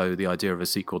 So the idea of a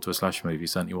sequel to a slasher movie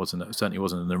certainly wasn't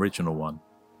an original one.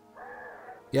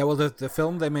 Yeah, well, the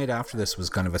film they made after this was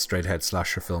kind of a straight-ahead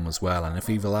slasher film as well, and if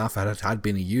Evil Laugh had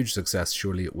been a huge success,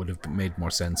 surely it would have made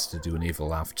more sense to do an Evil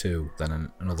Laugh 2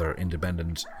 than another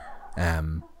independent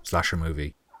slasher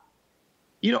movie.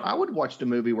 I would watch the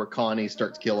movie where Connie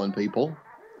starts killing people.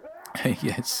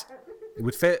 Yes. It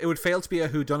would fail to be a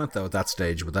whodunit, though, at that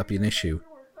stage. Would that be an issue?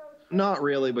 Not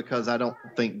really, because I don't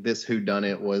think this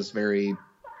whodunit was very...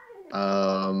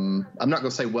 I'm not going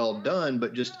to say well done,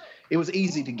 but just... It was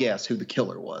easy to guess who the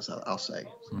killer was, I'll say.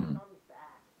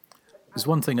 There's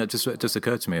one thing that just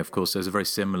occurred to me. Of course, there's a very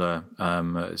similar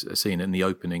scene in the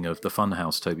opening of the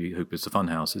Funhouse, Toby Hooper's The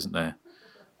Funhouse, isn't there?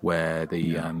 Where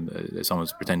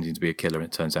someone's pretending to be a killer and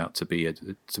it turns out to be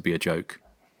a joke.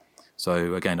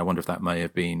 So again, I wonder if that may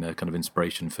have been a kind of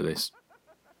inspiration for this.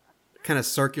 Kind of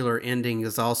circular ending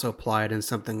is also applied in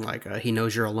something like He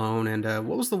Knows You're Alone, and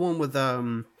what was the one with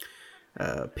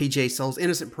PJ Souls,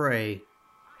 Innocent Prey?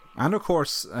 And of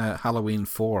course, Halloween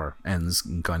 4 ends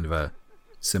in kind of a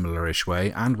similar-ish way,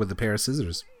 and with a pair of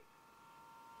scissors.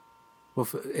 Well,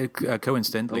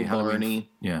 coincidentally, Halloween...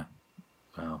 Yeah.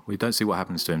 Well, we don't see what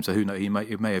happens to him, so who knows? He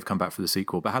may have come back for the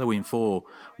sequel. But Halloween 4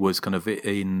 was kind of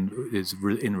in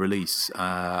release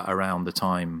around the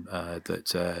time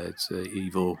that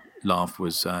Evil Laugh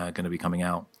was going to be coming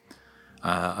out,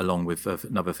 along with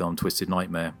another film, Twisted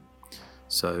Nightmare.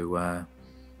 So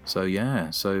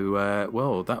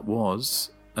that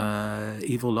was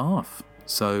Evil Laugh.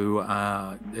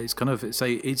 So it's kind of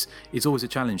it's always a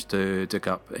challenge to dig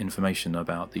up information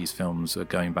about these films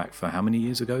going back for how many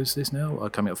years ago is this now?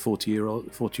 Coming up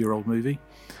 40-year-old movie.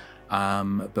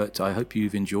 But I hope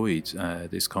you've enjoyed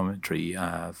this commentary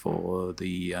for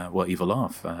the Evil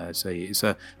Laugh. It's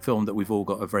a film that we've all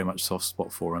got a very much soft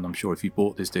spot for, and I'm sure if you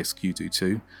bought this disc, you do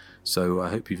too. So I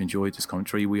hope you've enjoyed this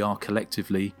commentary. We are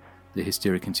collectively The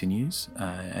Hysteria Continues,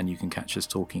 and you can catch us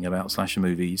talking about slasher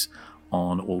movies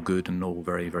on all good and all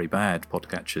very, very bad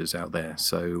podcatchers out there.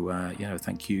 So,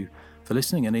 thank you for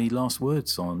listening. Any last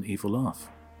words on Evil Laugh?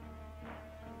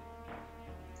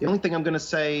 The only thing I'm going to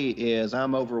say is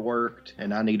I'm overworked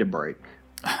and I need a break.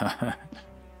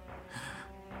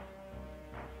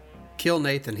 Kill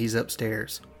Nathan. He's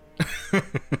upstairs.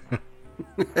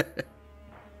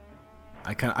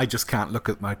 I just can't look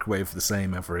at Microwave the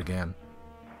same ever again.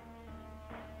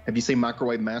 Have you seen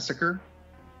Microwave Massacre?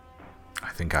 I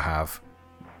think I have.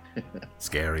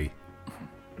 Scary.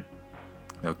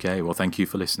 Okay, well, thank you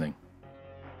for listening.